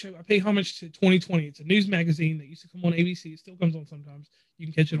on this show, I pay homage to 2020. It's a news magazine that used to come on ABC. It still comes on sometimes. You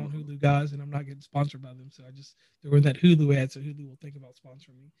can catch it on Hulu, guys, and I'm not getting sponsored by them, so I just threw in that Hulu ad, so Hulu will think about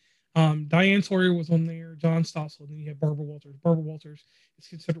sponsoring me. Diane Sawyer was on there, John Stossel, and then you have Barbara Walters. Barbara Walters is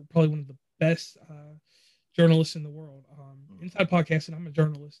considered probably one of the best journalists in the world. Inside podcasting, I'm a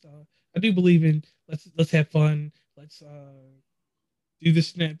journalist. I do believe in let's have fun. Let's do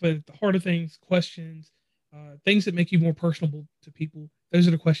this and that. But at the heart of things, questions, things that make you more personable to people, those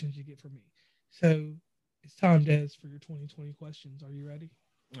are the questions you get from me. So it's time, Des, for your 2020 questions. Are you ready?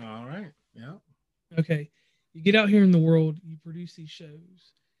 All right. Yeah. Okay. You get out here in the world, you produce these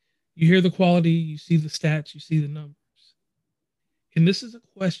shows, you hear the quality, you see the stats, you see the numbers. And this is a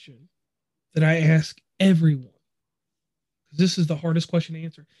question that I ask everyone, because this is the hardest question to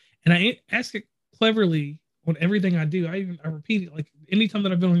answer. And I ask it cleverly on everything I do. I repeat it, like anytime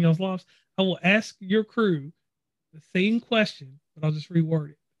that I've been on y'all's lives, I will ask your crew the same question, but I'll just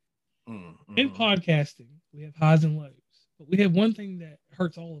reword it. Mm-hmm. In podcasting, we have highs and lows, but we have one thing that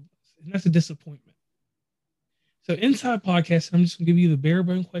hurts all of us, and that's a disappointment. So inside podcasting, I'm just going to give you the bare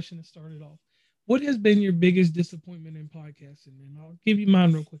bone question to start it off. What has been your biggest disappointment in podcasting? And I'll give you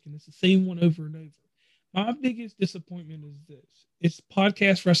mine real quick, and it's the same one over and over. My biggest disappointment is this. It's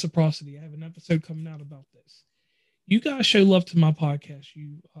podcast reciprocity. I have an episode coming out about this. You guys show love to my podcast.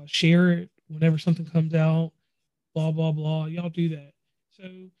 You share it whenever something comes out, blah, blah, blah. Y'all do that.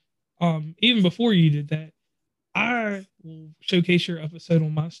 So even before you did that, I will showcase your episode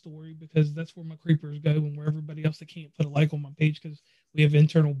on my story, because that's where my creepers go, and where everybody else that can't put a like on my page because we have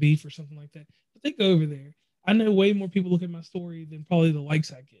internal beef or something like that. But they go over there. I know way more people look at my story than probably the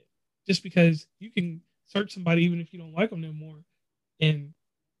likes I get, just because you can search somebody even if you don't like them no more and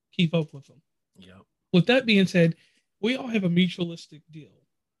keep up with them. Yep. With that being said, we all have a mutualistic deal.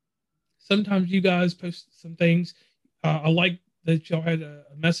 Sometimes you guys post some things. I like that y'all had a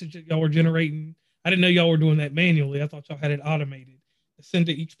message that y'all were generating. I didn't know y'all were doing that manually. I thought y'all had it automated to send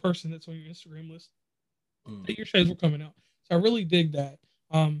to each person that's on your Instagram list that your shows were coming out. So I really dig that.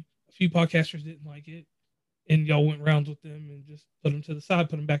 A few podcasters didn't like it. and y'all went rounds with them and just put them to the side,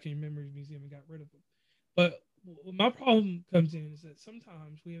 put them back in your memories museum, and got rid of them. But my problem comes in is that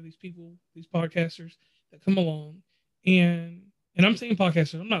sometimes we have these people, these podcasters that come along, and I'm saying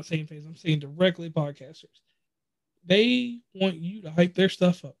podcasters, I'm not saying fans, I'm saying directly podcasters. They want you to hype their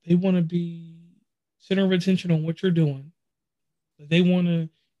stuff up. They want to be center of attention on what you're doing. They want to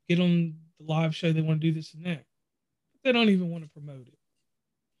get on the live show. They want to do this and that. But they don't even want to promote it.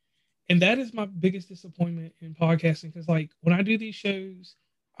 And that is my biggest disappointment in podcasting, because like when I do these shows,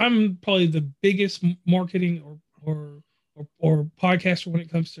 I'm probably the biggest marketing or podcaster when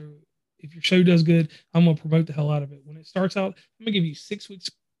it comes to, if your show does good, I'm gonna promote the hell out of it. When it starts out, I'm gonna give you 6 weeks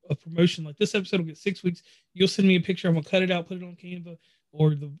of promotion. Like this episode will get 6 weeks. You'll send me a picture. I'm gonna cut it out, put it on Canva,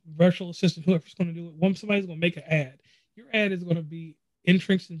 or the virtual assistant, whoever's gonna do it. Once somebody's gonna make an ad, your ad is gonna be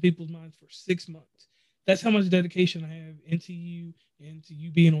entrenched in people's minds for 6 months. That's how much dedication I have into you and to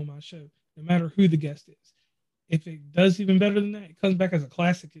you being on my show, no matter who the guest is. If it does even better than that, it comes back as a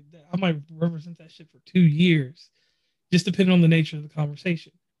classic. I might represent that shit for 2 years, just depending on the nature of the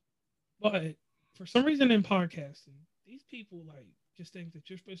conversation. But for some reason in podcasting, these people like just think that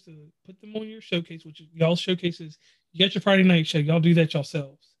you're supposed to put them on your showcase, which y'all showcases. You got your Friday night show, y'all do that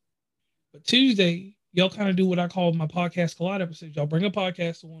yourselves. But Tuesday, y'all kind of do what I call my podcast collide episodes. Y'all bring a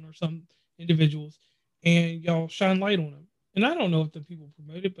podcast on or some individuals, and y'all shine light on them. And I don't know if the people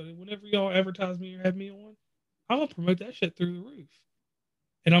promote it, but whenever y'all advertise me or have me on, I'm gonna promote that shit through the roof.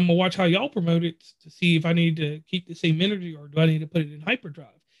 And I'm gonna watch how y'all promote it to see if I need to keep the same energy or do I need to put it in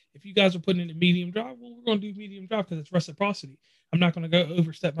hyperdrive. If you guys are putting it in medium drive, well, we're gonna do medium drive because it's reciprocity. I'm not gonna go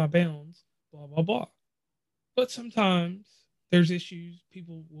overstep my bounds, blah blah blah. But sometimes there's issues.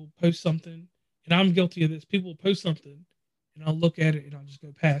 People will post something, and I'm guilty of this. People will post something, and I'll look at it and I'll just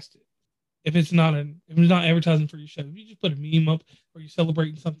go past it. If it's not advertising for your show, if you just put a meme up or you're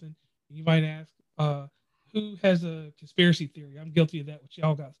celebrating something, you might ask, who has a conspiracy theory? I'm guilty of that with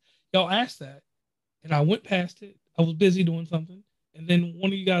y'all guys. Y'all asked that, and I went past it. I was busy doing something, and then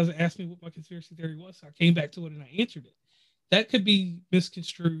one of you guys asked me what my conspiracy theory was. So I came back to it and I answered it. That could be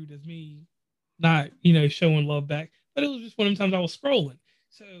misconstrued as me not, showing love back, but it was just one of the times I was scrolling.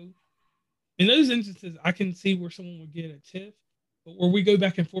 So in those instances, I can see where someone would get a tiff, but where we go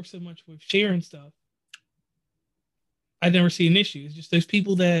back and forth so much with sharing stuff, I never see an issue. It's just those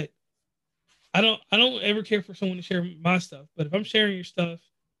people that I don't ever care for someone to share my stuff. But if I'm sharing your stuff,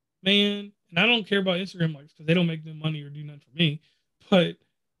 man, and I don't care about Instagram likes because they don't make no money or do nothing for me, but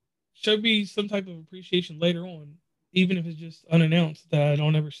show me some type of appreciation later on, even if it's just unannounced that I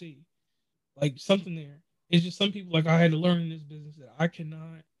don't ever see. Like something there. It's just some people like I had to learn in this business that I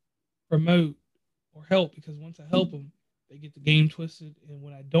cannot promote or help because once I help them, they get the game twisted, and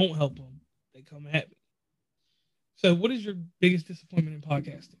when I don't help them, they come at me. So, what is your biggest disappointment in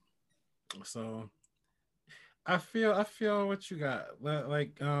podcasting? So I feel what you got.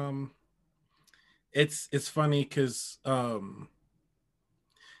 Like it's funny because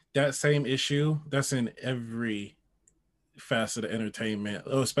that same issue that's in every facet of entertainment,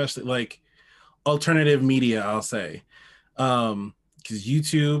 especially like alternative media, I'll say. Because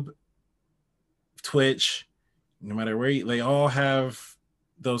YouTube, Twitch, no matter where they all have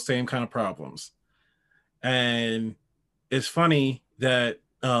those same kind of problems. And it's funny that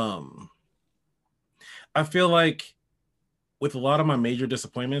I feel like with a lot of my major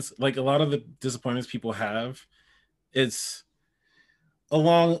disappointments, like a lot of the disappointments people have, it's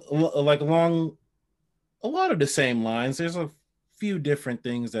along a lot of the same lines. There's a few different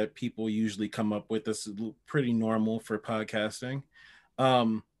things that people usually come up with that's pretty normal for podcasting.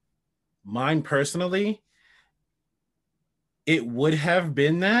 Um, Mine personally, it would have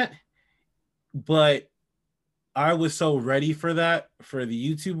been that, but I was so ready for that for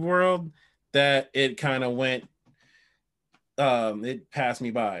the YouTube world that it kind of went it passed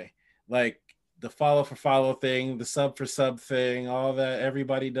me by. Like the follow for follow thing, the sub for sub thing, all that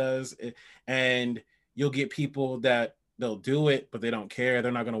everybody does. And you'll get people that they'll do it, but they don't care.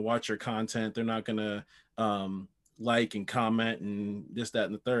 They're not going to watch your content. They're not going to like and comment and this, that,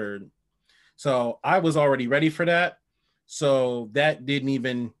 and the third. So I was already ready for that. So that didn't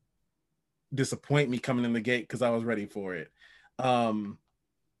even disappoint me coming in the gate because I was ready for it.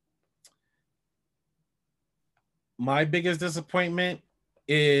 My biggest disappointment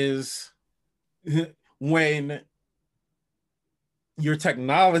is when your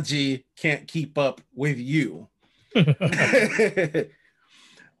technology can't keep up with you.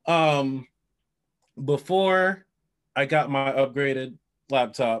 Before I got my upgraded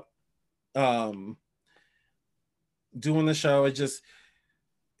laptop, doing the show, it just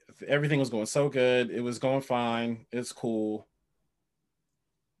everything was going so good. It was going fine. It's cool.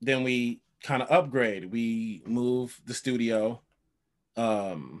 Then we kind of upgrade. We move the studio.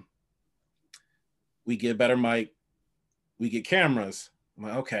 We get better mic. We get cameras. I'm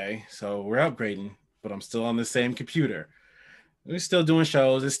like, okay, so we're upgrading, but I'm still on the same computer. We're still doing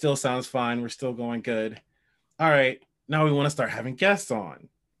shows. It still sounds fine. We're still going good. All right, now we want to start having guests on.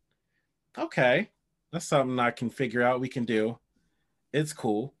 Okay, that's something I can figure out we can do. It's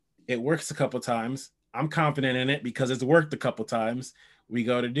cool. It works a couple times. I'm confident in it because it's worked a couple times. We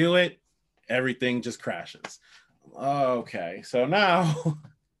go to do it, everything just crashes. Okay, so now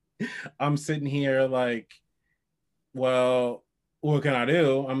I'm sitting here like, well, what can I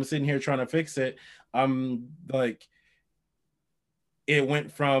do? I'm sitting here trying to fix it. I'm like, it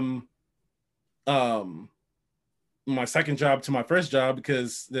went from my second job to my first job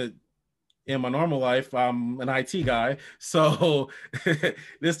because in my normal life I'm an IT guy, so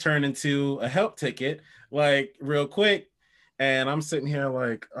this turned into a help ticket like real quick, and I'm sitting here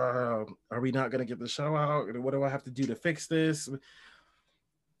like, are we not gonna get the show out? What do I have to do to fix this?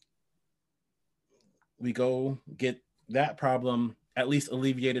 We go get that problem at least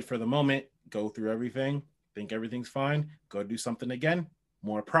alleviated for the moment, go through everything, think everything's fine, go do something again,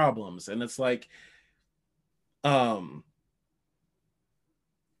 more problems. And it's like,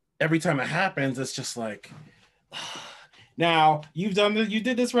 every time it happens, it's just like, now you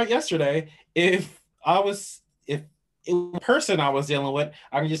did this right yesterday. If in person I was dealing with,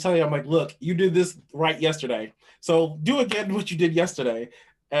 I can just tell you, I'm like, look, you did this right yesterday. So do again what you did yesterday.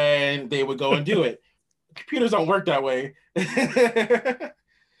 And they would go and do it. Computers don't work that way.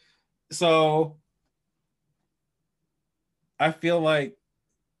 So I feel like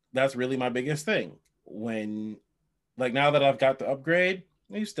that's really my biggest thing. When, like, now that I've got the upgrade,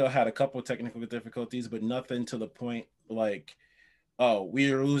 we still had a couple of technical difficulties, but nothing to the point like, oh,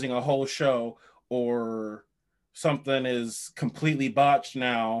 we're losing a whole show or something is completely botched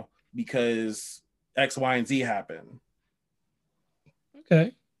now because X, Y, and Z happened.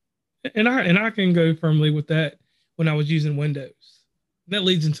 Okay. And I can go firmly with that when I was using Windows. That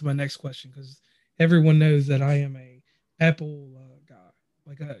leads into my next question because everyone knows that I am a Apple guy.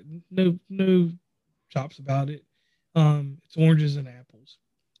 Like no chops about it. It's oranges and apples.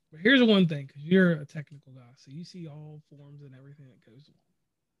 But here's the one thing, because you're a technical guy, so you see all forms and everything that goes along.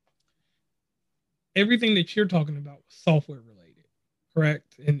 Everything that you're talking about was software related,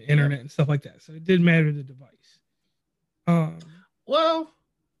 correct? And internet and stuff like that. So it did matter the device. Well,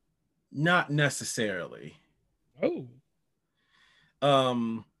 not necessarily. Oh.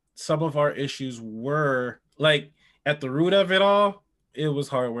 Some of our issues were like at the root of it all, it was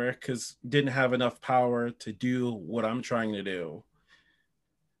hardware because didn't have enough power to do what I'm trying to do.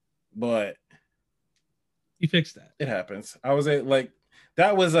 But you fixed that. It happens. I was like,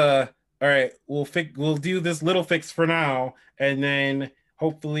 that was a all right. We'll do this little fix for now, and then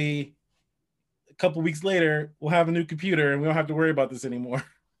hopefully a couple weeks later we'll have a new computer and we don't have to worry about this anymore.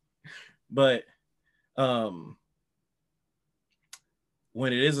 But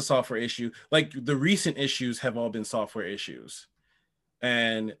when it is a software issue, like the recent issues have all been software issues,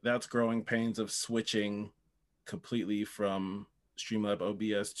 and that's growing pains of switching completely from Streamlab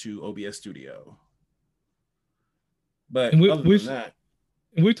OBS to OBS Studio. But other than that,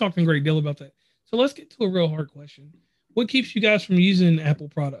 and we've talked a great deal about that. So let's get to a real hard question. What keeps you guys from using Apple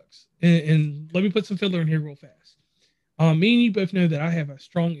products? And let me put some filler in here real fast. Me and you both know that I have a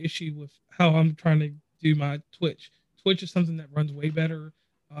strong issue with how I'm trying to do my Twitch. Twitch is something that runs way better.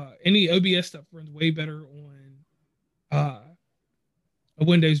 Any OBS stuff runs way better on a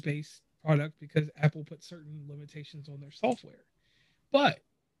Windows-based product because Apple put certain limitations on their software. But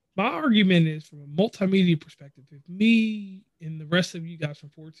my argument is, from a multimedia perspective, if me and the rest of you guys from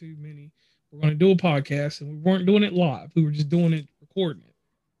 42 Mini were going to do a podcast and we weren't doing it live, we were just doing it, recording it,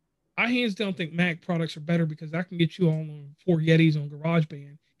 I hands down think Mac products are better because I can get you all on 4 Yetis on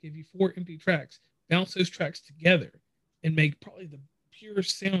GarageBand, give you 4 empty tracks, bounce those tracks together, and make probably the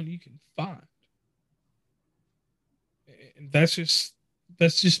purest sound you can find. And that's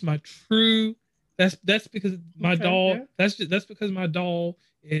just my true. That's because my DAW. Yeah. That's because my DAW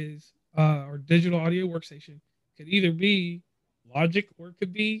is our digital audio workstation could either be Logic or it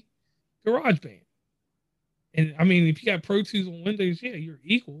could be GarageBand. And I mean, if you got Pro Tools on Windows, yeah, you're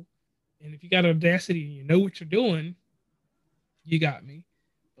equal. And if you got Audacity and you know what you're doing, you got me.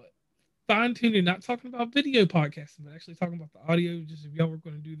 But fine tuning, not talking about video podcasting, but actually talking about the audio. Just if y'all were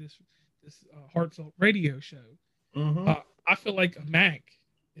going to do this heartfelt radio show, I feel like a Mac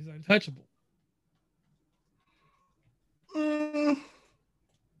is untouchable.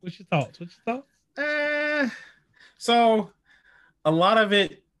 What's your thoughts? So a lot of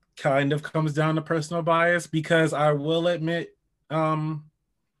it kind of comes down to personal bias because I will admit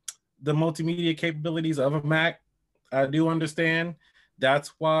the multimedia capabilities of a Mac. I do understand.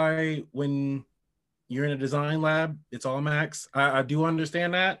 That's why when you're in a design lab, it's all Macs. I do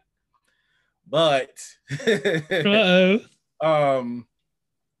understand that. But Uh-oh. um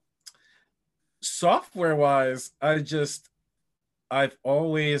software wise, I've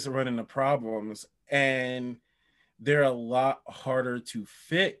always run into problems, and they're a lot harder to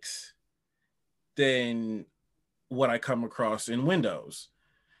fix than what I come across in Windows.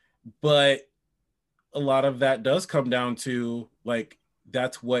 But a lot of that does come down to like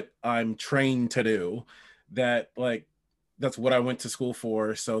that's what I'm trained to do. That like that's what I went to school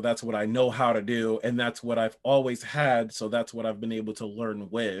for, so that's what I know how to do, and that's what I've always had, so that's what I've been able to learn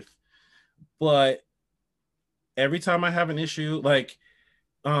with. But every time I have an issue, like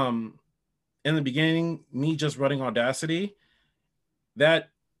um in the beginning, me just running Audacity, that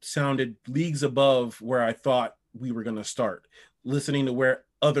sounded leagues above where I thought we were going to start. Listening to where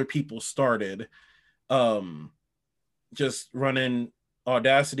other people started, um, just running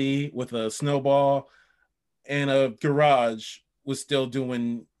Audacity with a Snowball and a Garage was still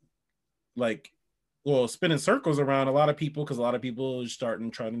doing like, well, spinning circles around a lot of people because a lot of people are starting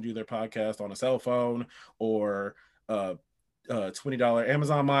trying to do their podcast on a cell phone or a $20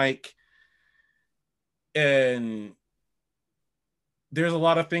 Amazon mic. And there's a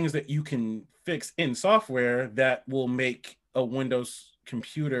lot of things that you can fix in software that will make a Windows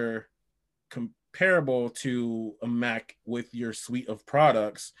computer comparable to a Mac with your suite of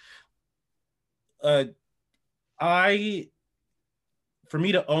products. I, for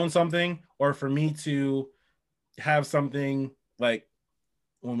me to own something or for me to have something like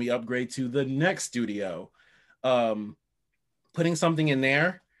when we upgrade to the next studio, um, putting something in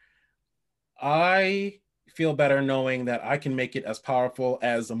there, I feel better knowing that I can make it as powerful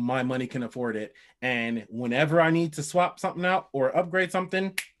as my money can afford it. And whenever I need to swap something out or upgrade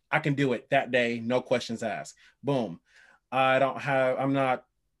something, I can do it that day, no questions asked. Boom. I don't have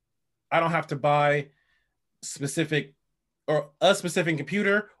to buy specific or a specific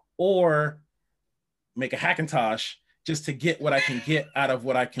computer or make a Hackintosh just to get what I can get out of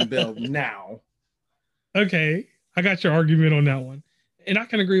what I can build now. Okay, I got your argument on that one, and I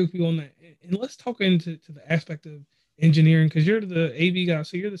can agree with you on that. And let's talk into the aspect of engineering because you're the AV guy,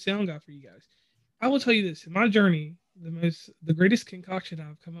 so you're the sound guy for you guys. I will tell you this: in my journey, the greatest concoction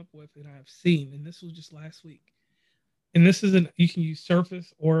I've come up with and I've seen, and this was just last week. And this isn't you can use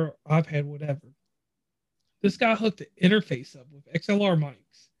Surface or iPad, whatever. This guy hooked the interface up with XLR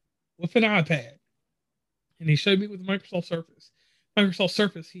mics with an iPad, and he showed me with the Microsoft Surface. Microsoft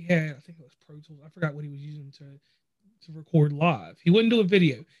Surface, he had, I think it was Pro Tools. I forgot what he was using to record live. He wouldn't do a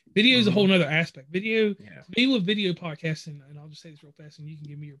video. Video is a whole nother aspect. Video, yeah. To me with video podcasting, and I'll just say this real fast, and you can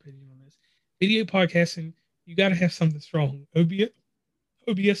give me your opinion on this. Video podcasting, you got to have something strong.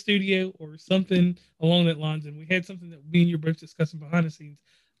 OBS Studio or something along that lines. And we had something that me and you were both discussing behind the scenes.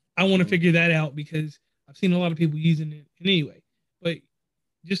 I want to figure that out because I've seen a lot of people using it. And anyway, but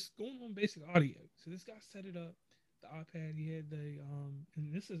just going on basic audio. So this guy set it up. The iPad, he had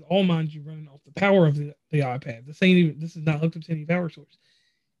and this is all, mind you, running off the power of the iPad. This is not hooked up to any power source.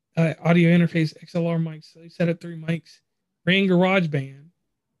 Audio interface, XLR mics. So he set up 3 mics, ran GarageBand,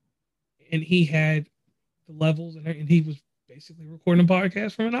 and he had the levels, and he was basically recording a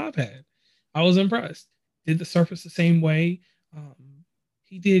podcast from an iPad. I was impressed. Did the Surface the same way.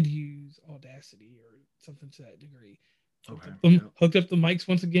 He did use Audacity or something to that degree. Hooked up the mics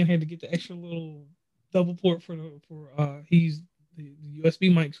once again. Had to get the extra little double port he used the USB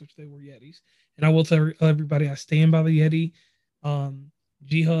mics, which they were Yetis. And I will tell everybody I stand by the Yeti.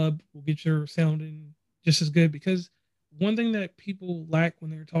 G-Hub will get your sounding just as good because one thing that people lack when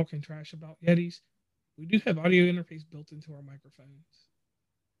they're talking trash about Yetis, we do have audio interface built into our microphones.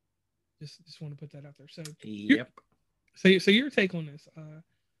 Just want to put that out there. So yep. So your take on this?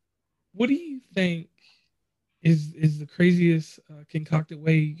 What do you think is the craziest concocted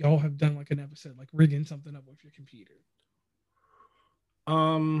way y'all have done like an episode, like rigging something up with your computer?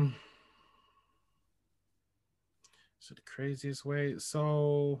 So the craziest way.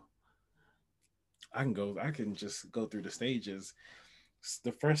 So I can just go through the stages.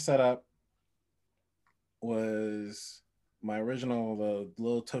 The first setup was my original, the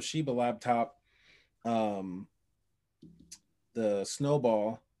little Toshiba laptop, the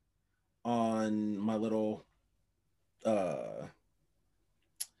Snowball on my little,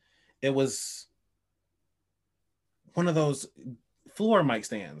 it was one of those floor mic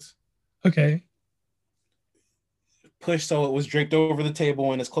stands. Okay. Pushed so it was draped over the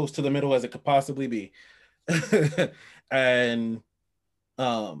table and as close to the middle as it could possibly be. And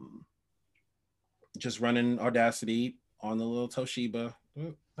just running Audacity on the little Toshiba.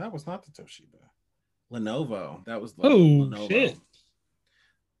 that was not the Toshiba. Lenovo. That was the Lenovo. Shit.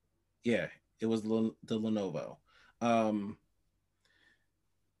 Yeah, it was the Lenovo.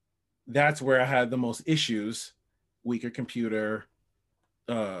 That's where I had the most issues. Weaker computer.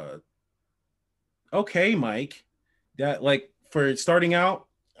 Okay, Mike. That, like, for starting out,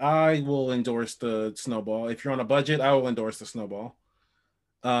 I will endorse the Snowball. If you're on a budget, I will endorse the Snowball.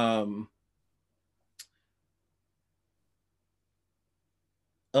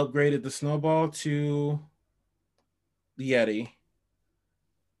 Upgraded the Snowball to the Yeti.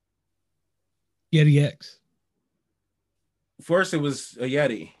 Yeti X. First, it was a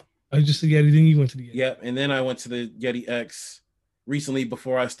Yeti. I just the Yeti. Then you went to the Yeti. Yep, and then I went to the Yeti X recently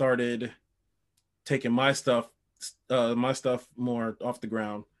before I started taking my stuff more off the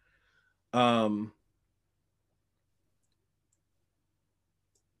ground.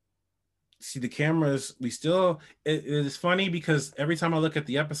 See, the cameras, we still, it is funny because every time I look at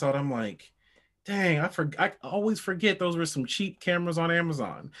the episode, I'm like, dang, I always forget those were some cheap cameras on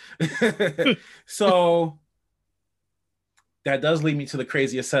Amazon. So that does lead me to the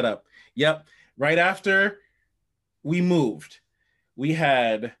craziest setup. Yep. Right after we moved, we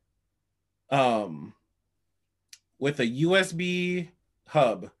had with a USB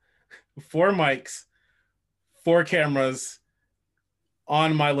hub, 4 mics, 4 cameras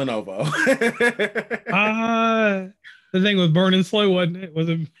on my Lenovo. The thing was burning slow, wasn't it? Was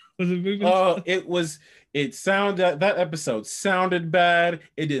it moving? Oh, it sounded, that episode sounded bad.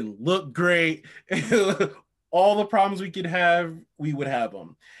 It didn't look great. All the problems we could have, we would have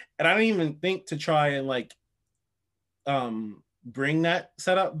them. And I didn't even think to try and like bring that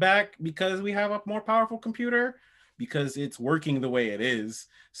setup back because we have a more powerful computer, because it's working the way it is.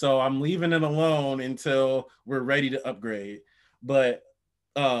 So I'm leaving it alone until we're ready to upgrade. But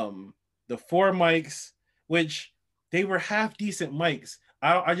the 4 mics, which they were half decent mics,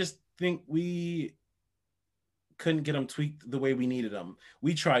 I just think we couldn't get them tweaked the way we needed them.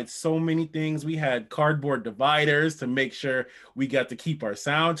 We tried so many things. We had cardboard dividers to make sure we got to keep our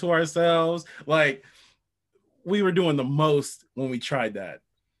sound to ourselves. Like, we were doing the most when we tried that.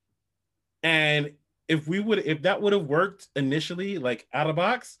 And if that would have worked initially, like out of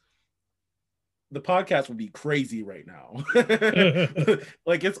box, the podcast would be crazy right now.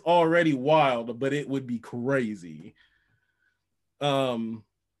 Like, it's already wild, but it would be crazy. But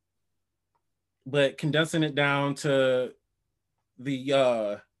condensing it down to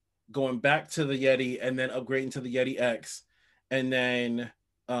the going back to the Yeti and then upgrading to the Yeti X, and then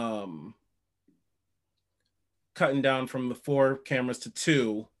cutting down from the 4 cameras to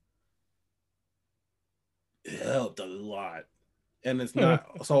 2, it helped a lot. And it's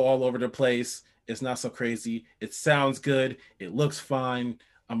not so all over the place. It's not so crazy. It sounds good. It looks fine.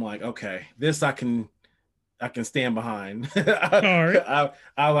 I'm like, okay, this I can stand behind. All right.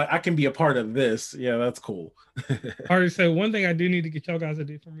 I can be a part of this. Yeah, that's cool. All right. So one thing I do need to get y'all guys to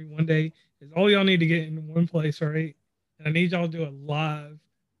do for me one day is all y'all need to get in one place, right? And I need y'all to do it live,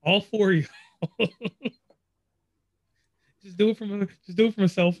 all 4 of you. Just do it from a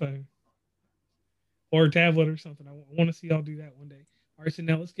cell phone or a tablet or something. I want to see y'all do that one day. All right, so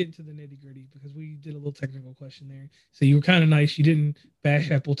now let's get into the nitty gritty, because we did a little technical question there. So you were kind of nice. You didn't bash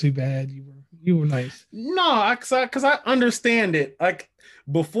Apple too bad. You were nice. No, because I understand it. Like,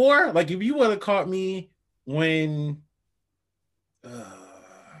 before, like, if you would have caught me when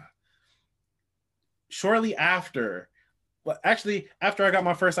shortly after, well, actually after I got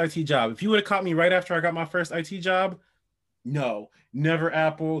my first IT job, if you would have caught me right after I got my first IT job, no, never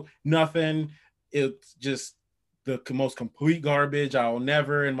Apple, nothing. It's just the most complete garbage. I'll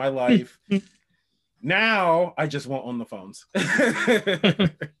never in my life. Now I just want on the phones.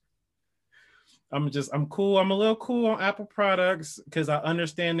 I'm cool. I'm a little cool on Apple products because I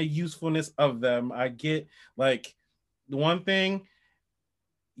understand the usefulness of them. I get, like, the one thing,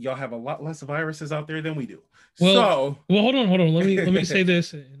 y'all have a lot less viruses out there than we do. Well, hold on. Let me say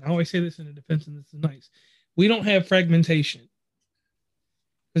this, and I always say this in a defense, and this is nice. We don't have fragmentation,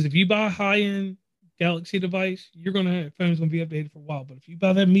 because if you buy a high-end Galaxy device, you're gonna phone's gonna be updated for a while. But if you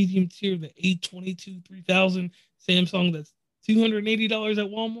buy that medium tier, the A22 3000 Samsung that's $280 at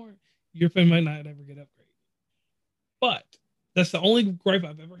Walmart, your phone might not ever get upgraded. But that's the only gripe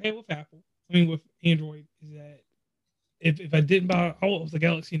I've ever had with Apple. I mean, with Android, is that if I didn't buy, I was a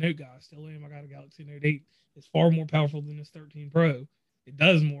Galaxy Note guy. I still am. I got a Galaxy Note 8. It's far more powerful than this 13 Pro. It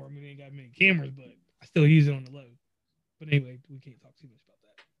does more. I mean, it ain't got many cameras, but I still use it on the low. But anyway, we can't talk too much about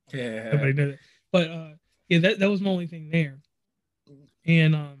that. Yeah. Everybody knows that. But yeah, that was my only thing there.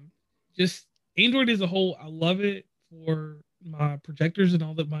 And just Android as a whole, I love it for my projectors and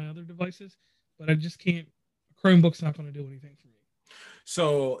all that, my other devices, but I just can't. Chromebook's not going to do anything for me.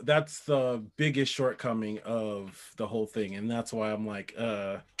 So that's the biggest shortcoming of the whole thing. And that's why I'm like,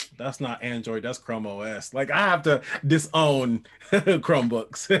 that's not Android, that's Chrome OS. Like I have to disown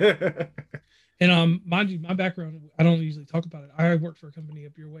Chromebooks. And mind you, my background, I don't usually talk about it. I worked for a company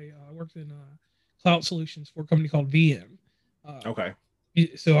up your way. I worked in cloud solutions for a company called VM. Okay.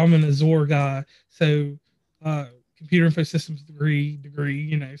 So I'm an Azure guy. So computer info systems degree,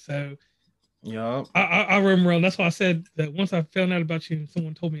 So Yeah. I remember, that's why I said that once I found out about you and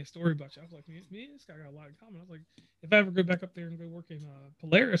someone told me a story about you, I was like, man, this guy got a lot in common. I was like, if I ever go back up there and go work in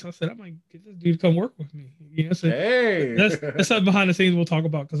Polaris, I said I might get this dude to come work with me. So Hey. that's something behind the scenes we'll talk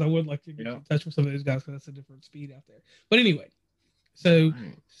about, because I would like to get Yeah. you in touch with some of those guys, because that's a different speed out there. But anyway, so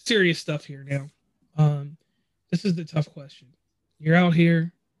Right. serious stuff here now. This is the tough question. You're out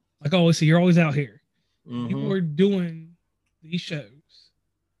here, like I always say, you're always out here. Mm-hmm. You are doing these shows,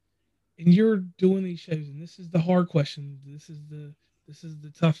 and you're doing these shows, and this is the hard question. This is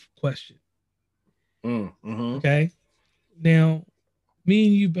the tough question. Mm-hmm. Okay. Now, me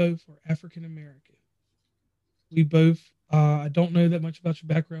and you both are African American. We both. I don't know that much about your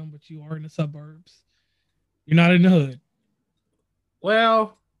background, but you are in the suburbs. You're not in the hood.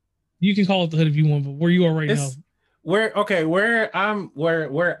 Well, You can call it the hood if you want, but where you are right now, where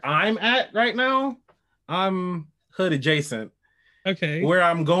I'm at right now, I'm hood adjacent. okay. Where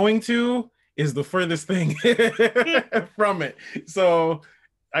I'm going to is the furthest thing from it. So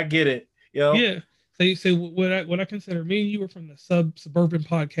I get it. Yep. Yeah. So what I consider, me and you were from the suburban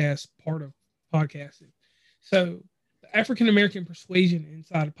podcast part of podcasting. So the African American persuasion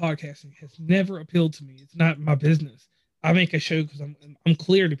inside of podcasting has never appealed to me. It's not my business. I make a show because I'm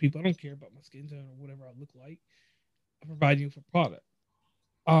clear to people. I don't care about my skin tone or whatever I look like. I provide you with a product.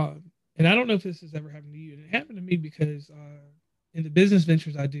 And I don't know if this has ever happened to you. And it happened to me because in the business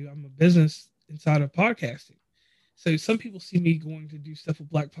ventures I do, I'm a business inside of podcasting. So some people see me going to do stuff with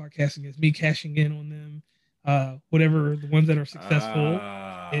Black Podcasting as me cashing in on them, whatever, the ones that are successful,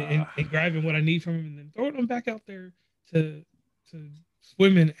 and grabbing what I need from them and then throwing them back out there to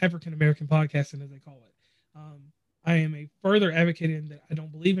swim in African American podcasting, as they call it. I am a further advocate in that I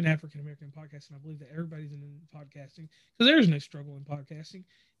don't believe in African American podcasting. I believe that everybody's in podcasting, because there is no struggle in podcasting.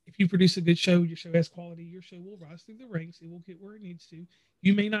 If you produce a good show, your show has quality, your show will rise through the ranks. It will get where it needs to.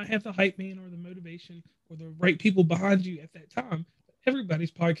 You may not have the hype man or the motivation or the right people behind you at that time, but everybody's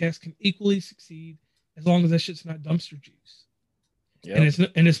podcast can equally succeed as long as that shit's not dumpster juice.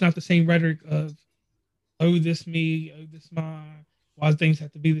 Yep. And it's not the same rhetoric of, oh, this me, oh, this my, why things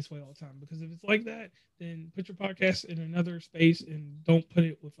have to be this way all the time. Because if it's like that, then put your podcast in another space and don't put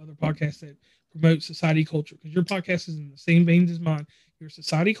it with other podcasts that promote society culture. Because your podcast is in the same veins as mine. You're a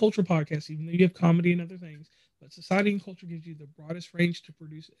society culture podcast, even though you have comedy and other things. But society and culture gives you the broadest range to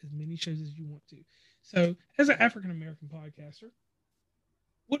produce as many shows as you want to. So, as an African American podcaster,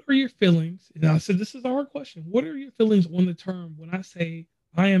 what are your feelings? And I said, this is a hard question. What are your feelings on the term when I say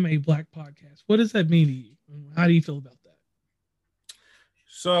I am a Black podcast? What does that mean to you? How do you feel about that?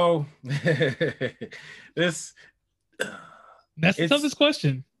 So, that's the toughest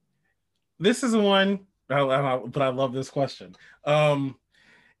question. This is one, but I love this question.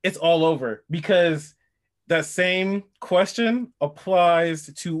 It's all over, because that same question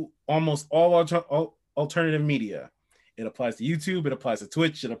applies to almost all alternative media. It applies to YouTube. It applies to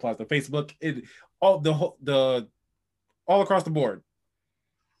Twitch. It applies to Facebook. All across the board.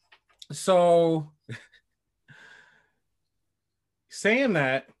 So, saying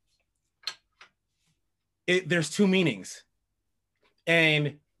that, there's two meanings.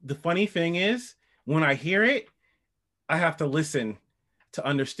 And the funny thing is, when I hear it, I have to listen to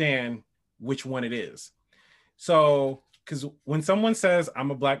understand which one it is. So, because when someone says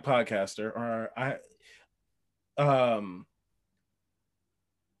I'm a Black podcaster, or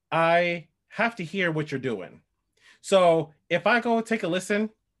I have to hear what you're doing. So if I go take a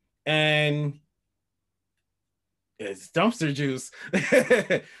listen and it's dumpster juice,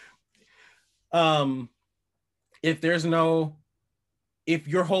 if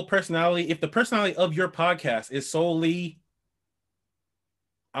your whole personality, if the personality of your podcast is solely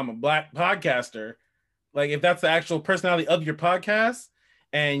I'm a Black podcaster, like if that's the actual personality of your podcast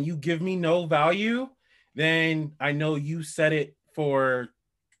and you give me no value, then I know you said it for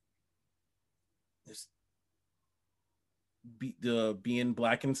being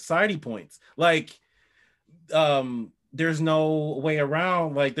Black in society points. Like, there's no way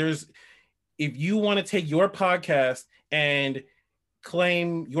around. Like, if you want to take your podcast and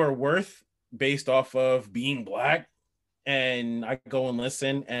claim your worth based off of being Black, and I go and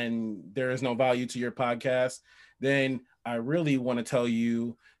listen and there is no value to your podcast, then I really want to tell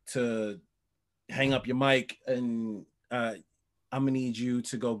you to hang up your mic and I'm gonna need you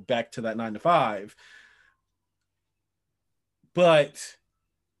to go back to that 9 to 5. But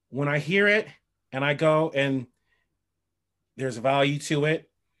when I hear it and I go and there's value to it,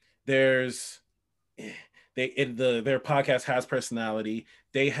 there's their podcast has personality,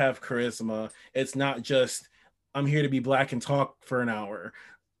 they have charisma. It's not just I'm here to be black and talk for an hour.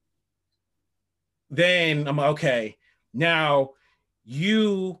 Then I'm okay. Now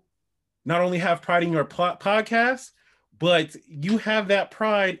you not only have pride in your podcast, but you have that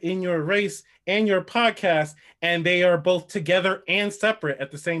pride in your race and your podcast, and they are both together and separate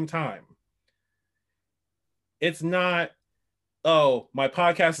at the same time. It's not, oh, my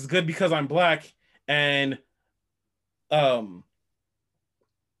podcast is good because I'm black, and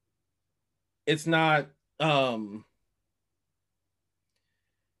it's not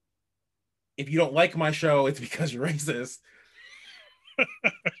if you don't like my show, it's because you're racist.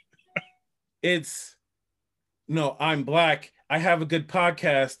 It's no, I'm black. I have a good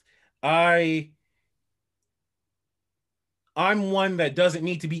podcast. I'm one that doesn't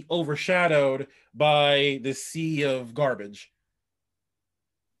need to be overshadowed by the sea of garbage.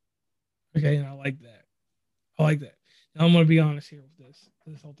 Okay, and I like that. I like that. Now I'm gonna be honest here with this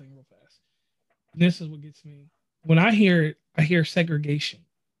whole thing real fast. And this is what gets me. When I hear it, I hear segregation.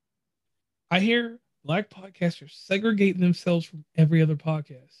 I hear black podcasters segregating themselves from every other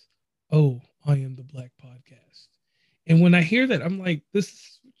podcast. Oh, I am the black podcast. And when I hear that, I'm like, this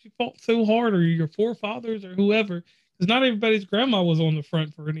is what you fought so hard, or your forefathers, or whoever. Because not everybody's grandma was on the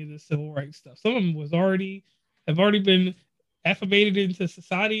front for any of this civil rights stuff. Some of them have already been affirmated into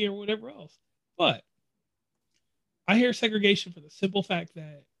society or whatever else. But I hear segregation for the simple fact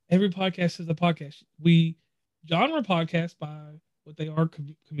that every podcast is a podcast. We genre podcasts by what they are: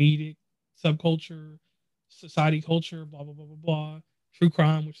 comedic, subculture, society culture, blah blah blah blah blah, true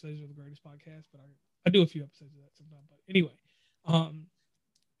crime, which those are the greatest podcasts. But I do a few episodes of that sometimes. But anyway,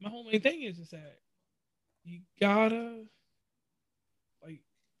 my whole main thing is that you gotta like.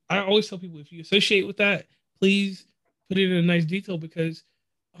 I always tell people, if you associate with that, please put it in a nice detail, because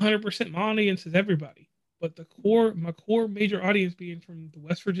 100% my audience is everybody. But my core major audience being from the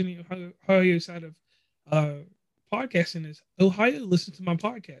West Virginia, Ohio side of podcasting is Ohio. Listen to my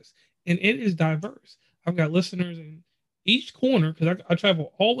podcast, and it is diverse. I've got listeners in each corner because I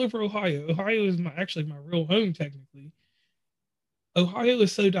travel all over Ohio. Ohio is actually my real home technically. Ohio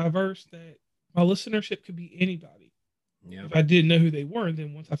is so diverse that my listenership could be anybody. Yeah. If I didn't know who they were, and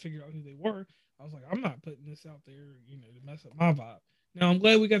then once I figured out who they were, I was like, I'm not putting this out there, to mess up my vibe. Now I'm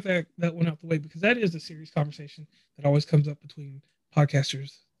glad we got that one out the way, because that is a serious conversation that always comes up between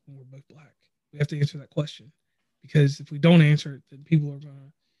podcasters when we're both black. We have to answer that question, because if we don't answer it, then people are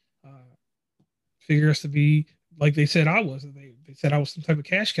gonna figure us to be like they said I was. They said I was some type of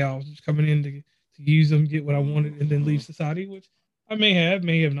cash cow, just coming in to use them, get what I wanted, and then leave society, which I may have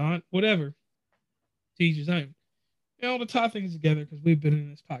not, whatever. To each his own. To tie things together, because we've been in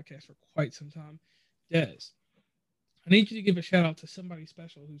this podcast for quite some time. Des, I need you to give a shout out to somebody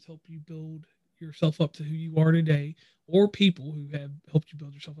special who's helped you build yourself up to who you are today, or people who have helped you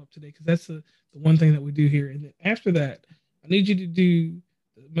build yourself up today, because that's the one thing that we do here. And then after that, I need you to do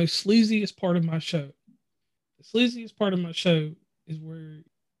the most sleaziest part of my show. The sleaziest part of my show is where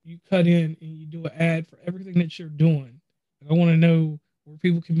you cut in and you do an ad for everything that you're doing. I want to know where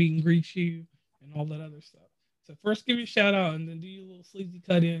people can meet and greet you and all that other stuff. So first, give you a shout out, and then do your little sleazy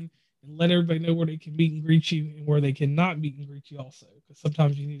cut in, and let everybody know where they can meet and greet you and where they cannot meet and greet you also. Because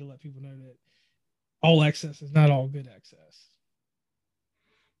sometimes you need to let people know that all access is not all good access.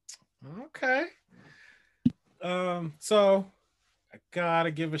 Okay. So I gotta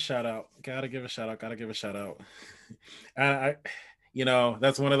give a shout out. And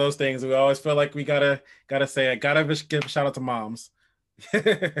that's one of those things we always feel like we gotta say. I gotta give a shout out to moms.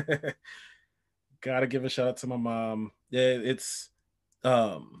 Gotta give a shout out to my mom. Yeah, it's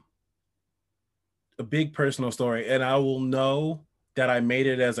a big personal story, and I will know that I made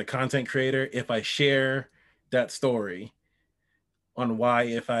it as a content creator if I share that story on why,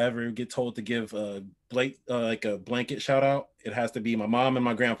 if I ever get told to give a like a blanket shout out, it has to be my mom and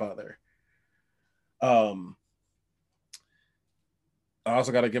my grandfather. I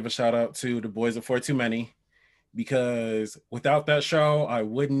also got to give a shout out to the boys of For Too Many, because without that show, I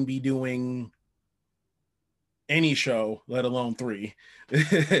wouldn't be doing any show, let alone 3.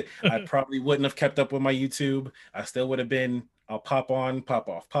 I probably wouldn't have kept up with my YouTube. I still would have been, I'll pop on, pop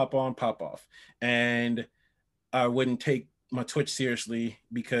off, pop on, pop off. And I wouldn't take my Twitch seriously,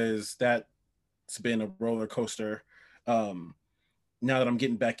 because that's been a roller coaster. Now that I'm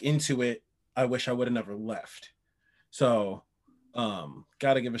getting back into it, I wish I would have never left. So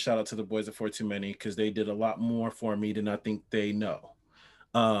Got to give a shout out to the boys at For Too Many because they did a lot more for me than I think they know.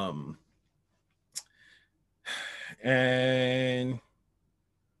 And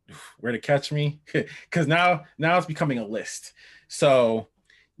where to catch me? Because now it's becoming a list. So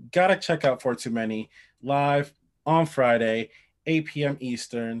gotta check out For Too Many live on Friday, 8 p.m.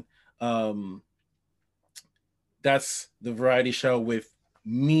 Eastern. That's the variety show with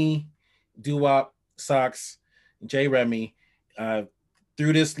me, Doo-Wop, Socks, Jay Remy.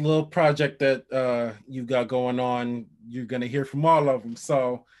 Through this little project that you got going on, you're gonna hear from all of them.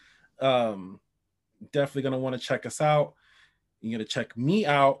 So definitely gonna want to check us out. You're gonna check me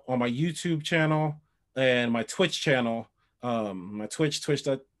out on my YouTube channel and my Twitch channel. My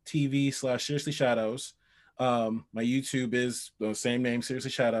twitch.tv/Seriously Shadows. My YouTube is the same name,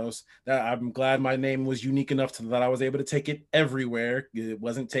 Seriously Shadows. I'm glad my name was unique enough that I was able to take it everywhere. It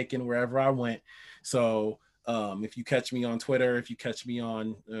wasn't taken wherever I went. So if you catch me on Twitter, if you catch me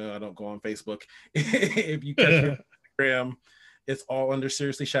on, I don't go on Facebook. If you catch me on Instagram, it's all under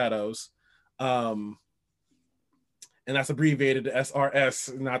Seriously Shadows. And that's abbreviated to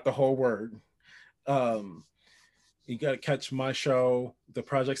SRS, not the whole word. You got to catch my show, the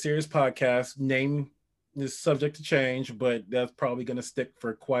Project Serious Podcast. Name is subject to change, but that's probably going to stick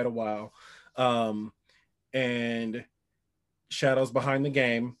for quite a while. And Shadows Behind the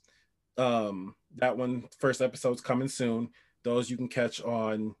Game. That one, first episode's coming soon. Those you can catch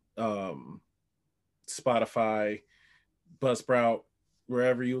on Spotify, Buzzsprout,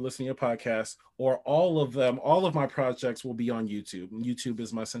 wherever you listen to your podcasts, or all of them. All of my projects will be on YouTube. YouTube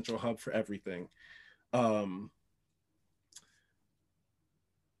is my central hub for everything. I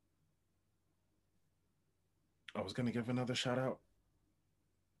was gonna give another shout out.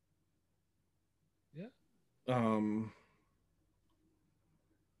 Yeah.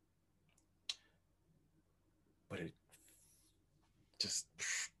 But it just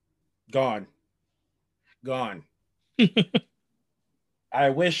gone. I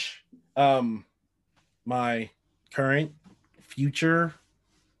wish my current future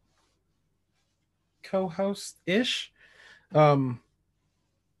co-host-ish,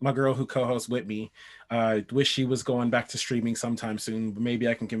 my girl who co-hosts with me, I wish she was going back to streaming sometime soon, but maybe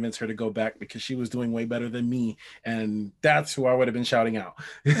I can convince her to go back because she was doing way better than me, and that's who I would have been shouting out.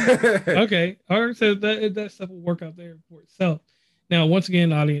 Okay, all right, so that stuff will work out there for itself. Now, once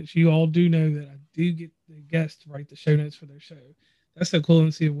again, audience, you all do know that I do get the guests to write the show notes for their show. That's so cool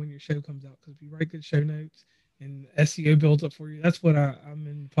and see when your show comes out, because if you write good show notes and SEO builds up for you, that's what I'm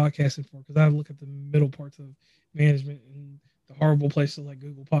in podcasting for, because I look at the middle parts of management and the horrible places like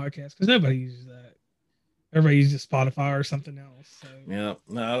Google Podcasts, because nobody uses that. Everybody uses Spotify or something else. So. Yeah,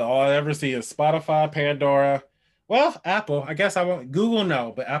 no, all I ever see is Spotify, Pandora. Well, Apple. I guess I won't. Google,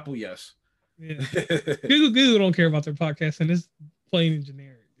 no, but Apple, yes. Yeah. Google don't care about their podcast, and it's plain and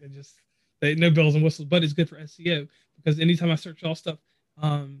generic. It just no bells and whistles, but it's good for SEO, because anytime I search all stuff,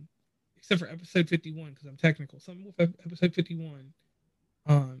 except for episode 51, because I'm technical, something with episode 51,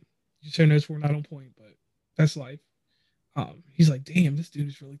 your show notes were not on point, but that's life. He's like, damn, this dude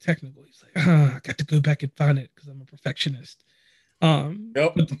is really technical. He's like, I got to go back and find it because I'm a perfectionist.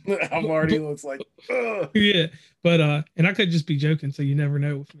 Yep. I'm already looks like, yeah, but and I could just be joking, so you never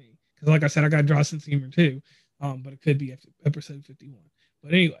know with me, because like I said, I got dry sense of humor too. But it could be episode 51.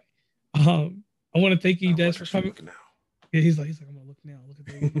 But anyway, I want to thank you, Des, for coming. Now. Yeah, he's like, I'm gonna look now. Look at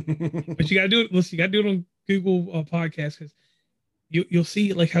that. But you gotta do it. Listen, you gotta do it on Google Podcasts, because you'll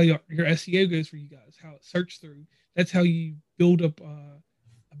see like how your SEO goes for you guys, how it search through. That's how you build up a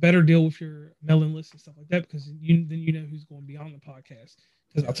better deal with your mailing list and stuff like that, because then you know who's going to be on the podcast.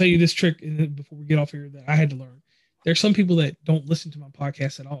 Because I'll tell you this trick before we get off here that I had to learn. There's some people that don't listen to my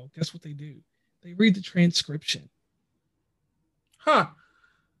podcast at all. Guess what they do? They read the transcription. Huh?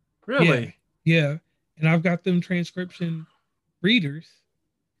 Really? Yeah. And I've got them transcription readers,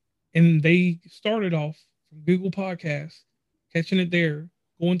 and they started off from Google Podcasts, catching it there,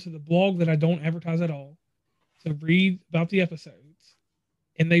 going to the blog that I don't advertise at all to read about the episodes,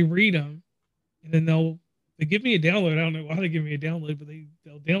 and they read them, and then they give me a download. I don't know why they give me a download, but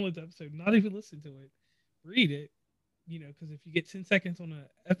they'll download the episode, not even listen to it, read it, because if you get 10 seconds on an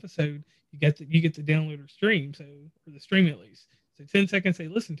episode, you get the download or stream, so for the stream at least. So 10 seconds they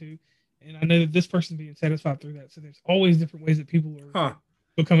listen to, and I know that this person's being satisfied through that. So there's always different ways that people are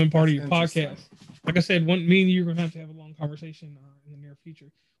becoming part of your podcast. Like I said, me and you are going to have a long conversation in the near future.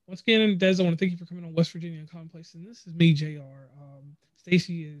 Once again, Des, I want to thank you for coming on West Virginia Commonplace. And this is me, JR.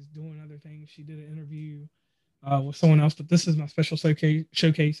 Stacy is doing other things. She did an interview with someone else, but this is my special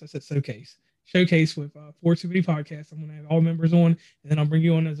showcase. I said showcase with For Too Many Podcasts. I'm going to have all members on, and then I'll bring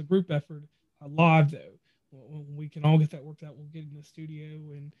you on as a group effort live, though. when we can all get that worked out, we'll get in the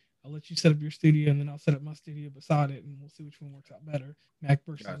studio and I'll let you set up your studio and then I'll set up my studio beside it and we'll see which one works out better. Mac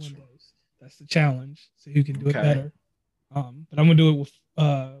versus Windows. That's the challenge. See who can do it better. But I'm gonna do it with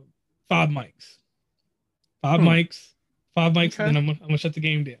 5 mics. 5 mics. 5 mics, and then I'm gonna shut the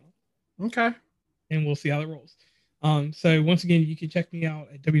game down. Okay. And we'll see how it rolls. So once again, you can check me out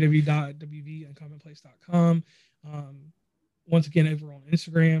at www.uncommonplace.com. Once again, over on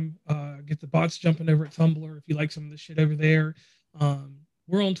Instagram, get the bots jumping over at Tumblr if you like some of the shit over there.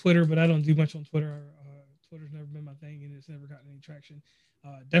 We're on Twitter, but I don't do much on Twitter. Twitter's never been my thing, and it's never gotten any traction.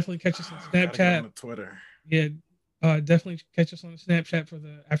 Definitely catch us on Snapchat. On Twitter. Yeah, definitely catch us on Snapchat for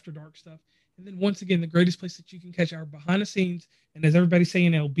the After Dark stuff. And then once again, the greatest place that you can catch our behind the scenes, and as everybody's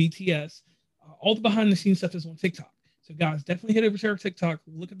saying now, BTS, all the behind the scenes stuff is on TikTok. So guys, definitely head over to our TikTok,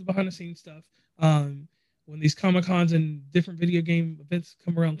 look at the behind the scenes stuff. When these Comic-Cons and different video game events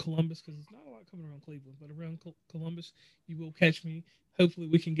come around Columbus, because it's not a lot coming around Cleveland, but around Columbus, you will catch me. Hopefully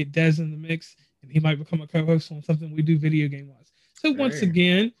we can get Dez in the mix, and he might become a co-host on something we do video game-wise. So once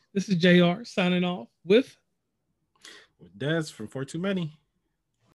again, this is JR signing off with Dez from For Too Many.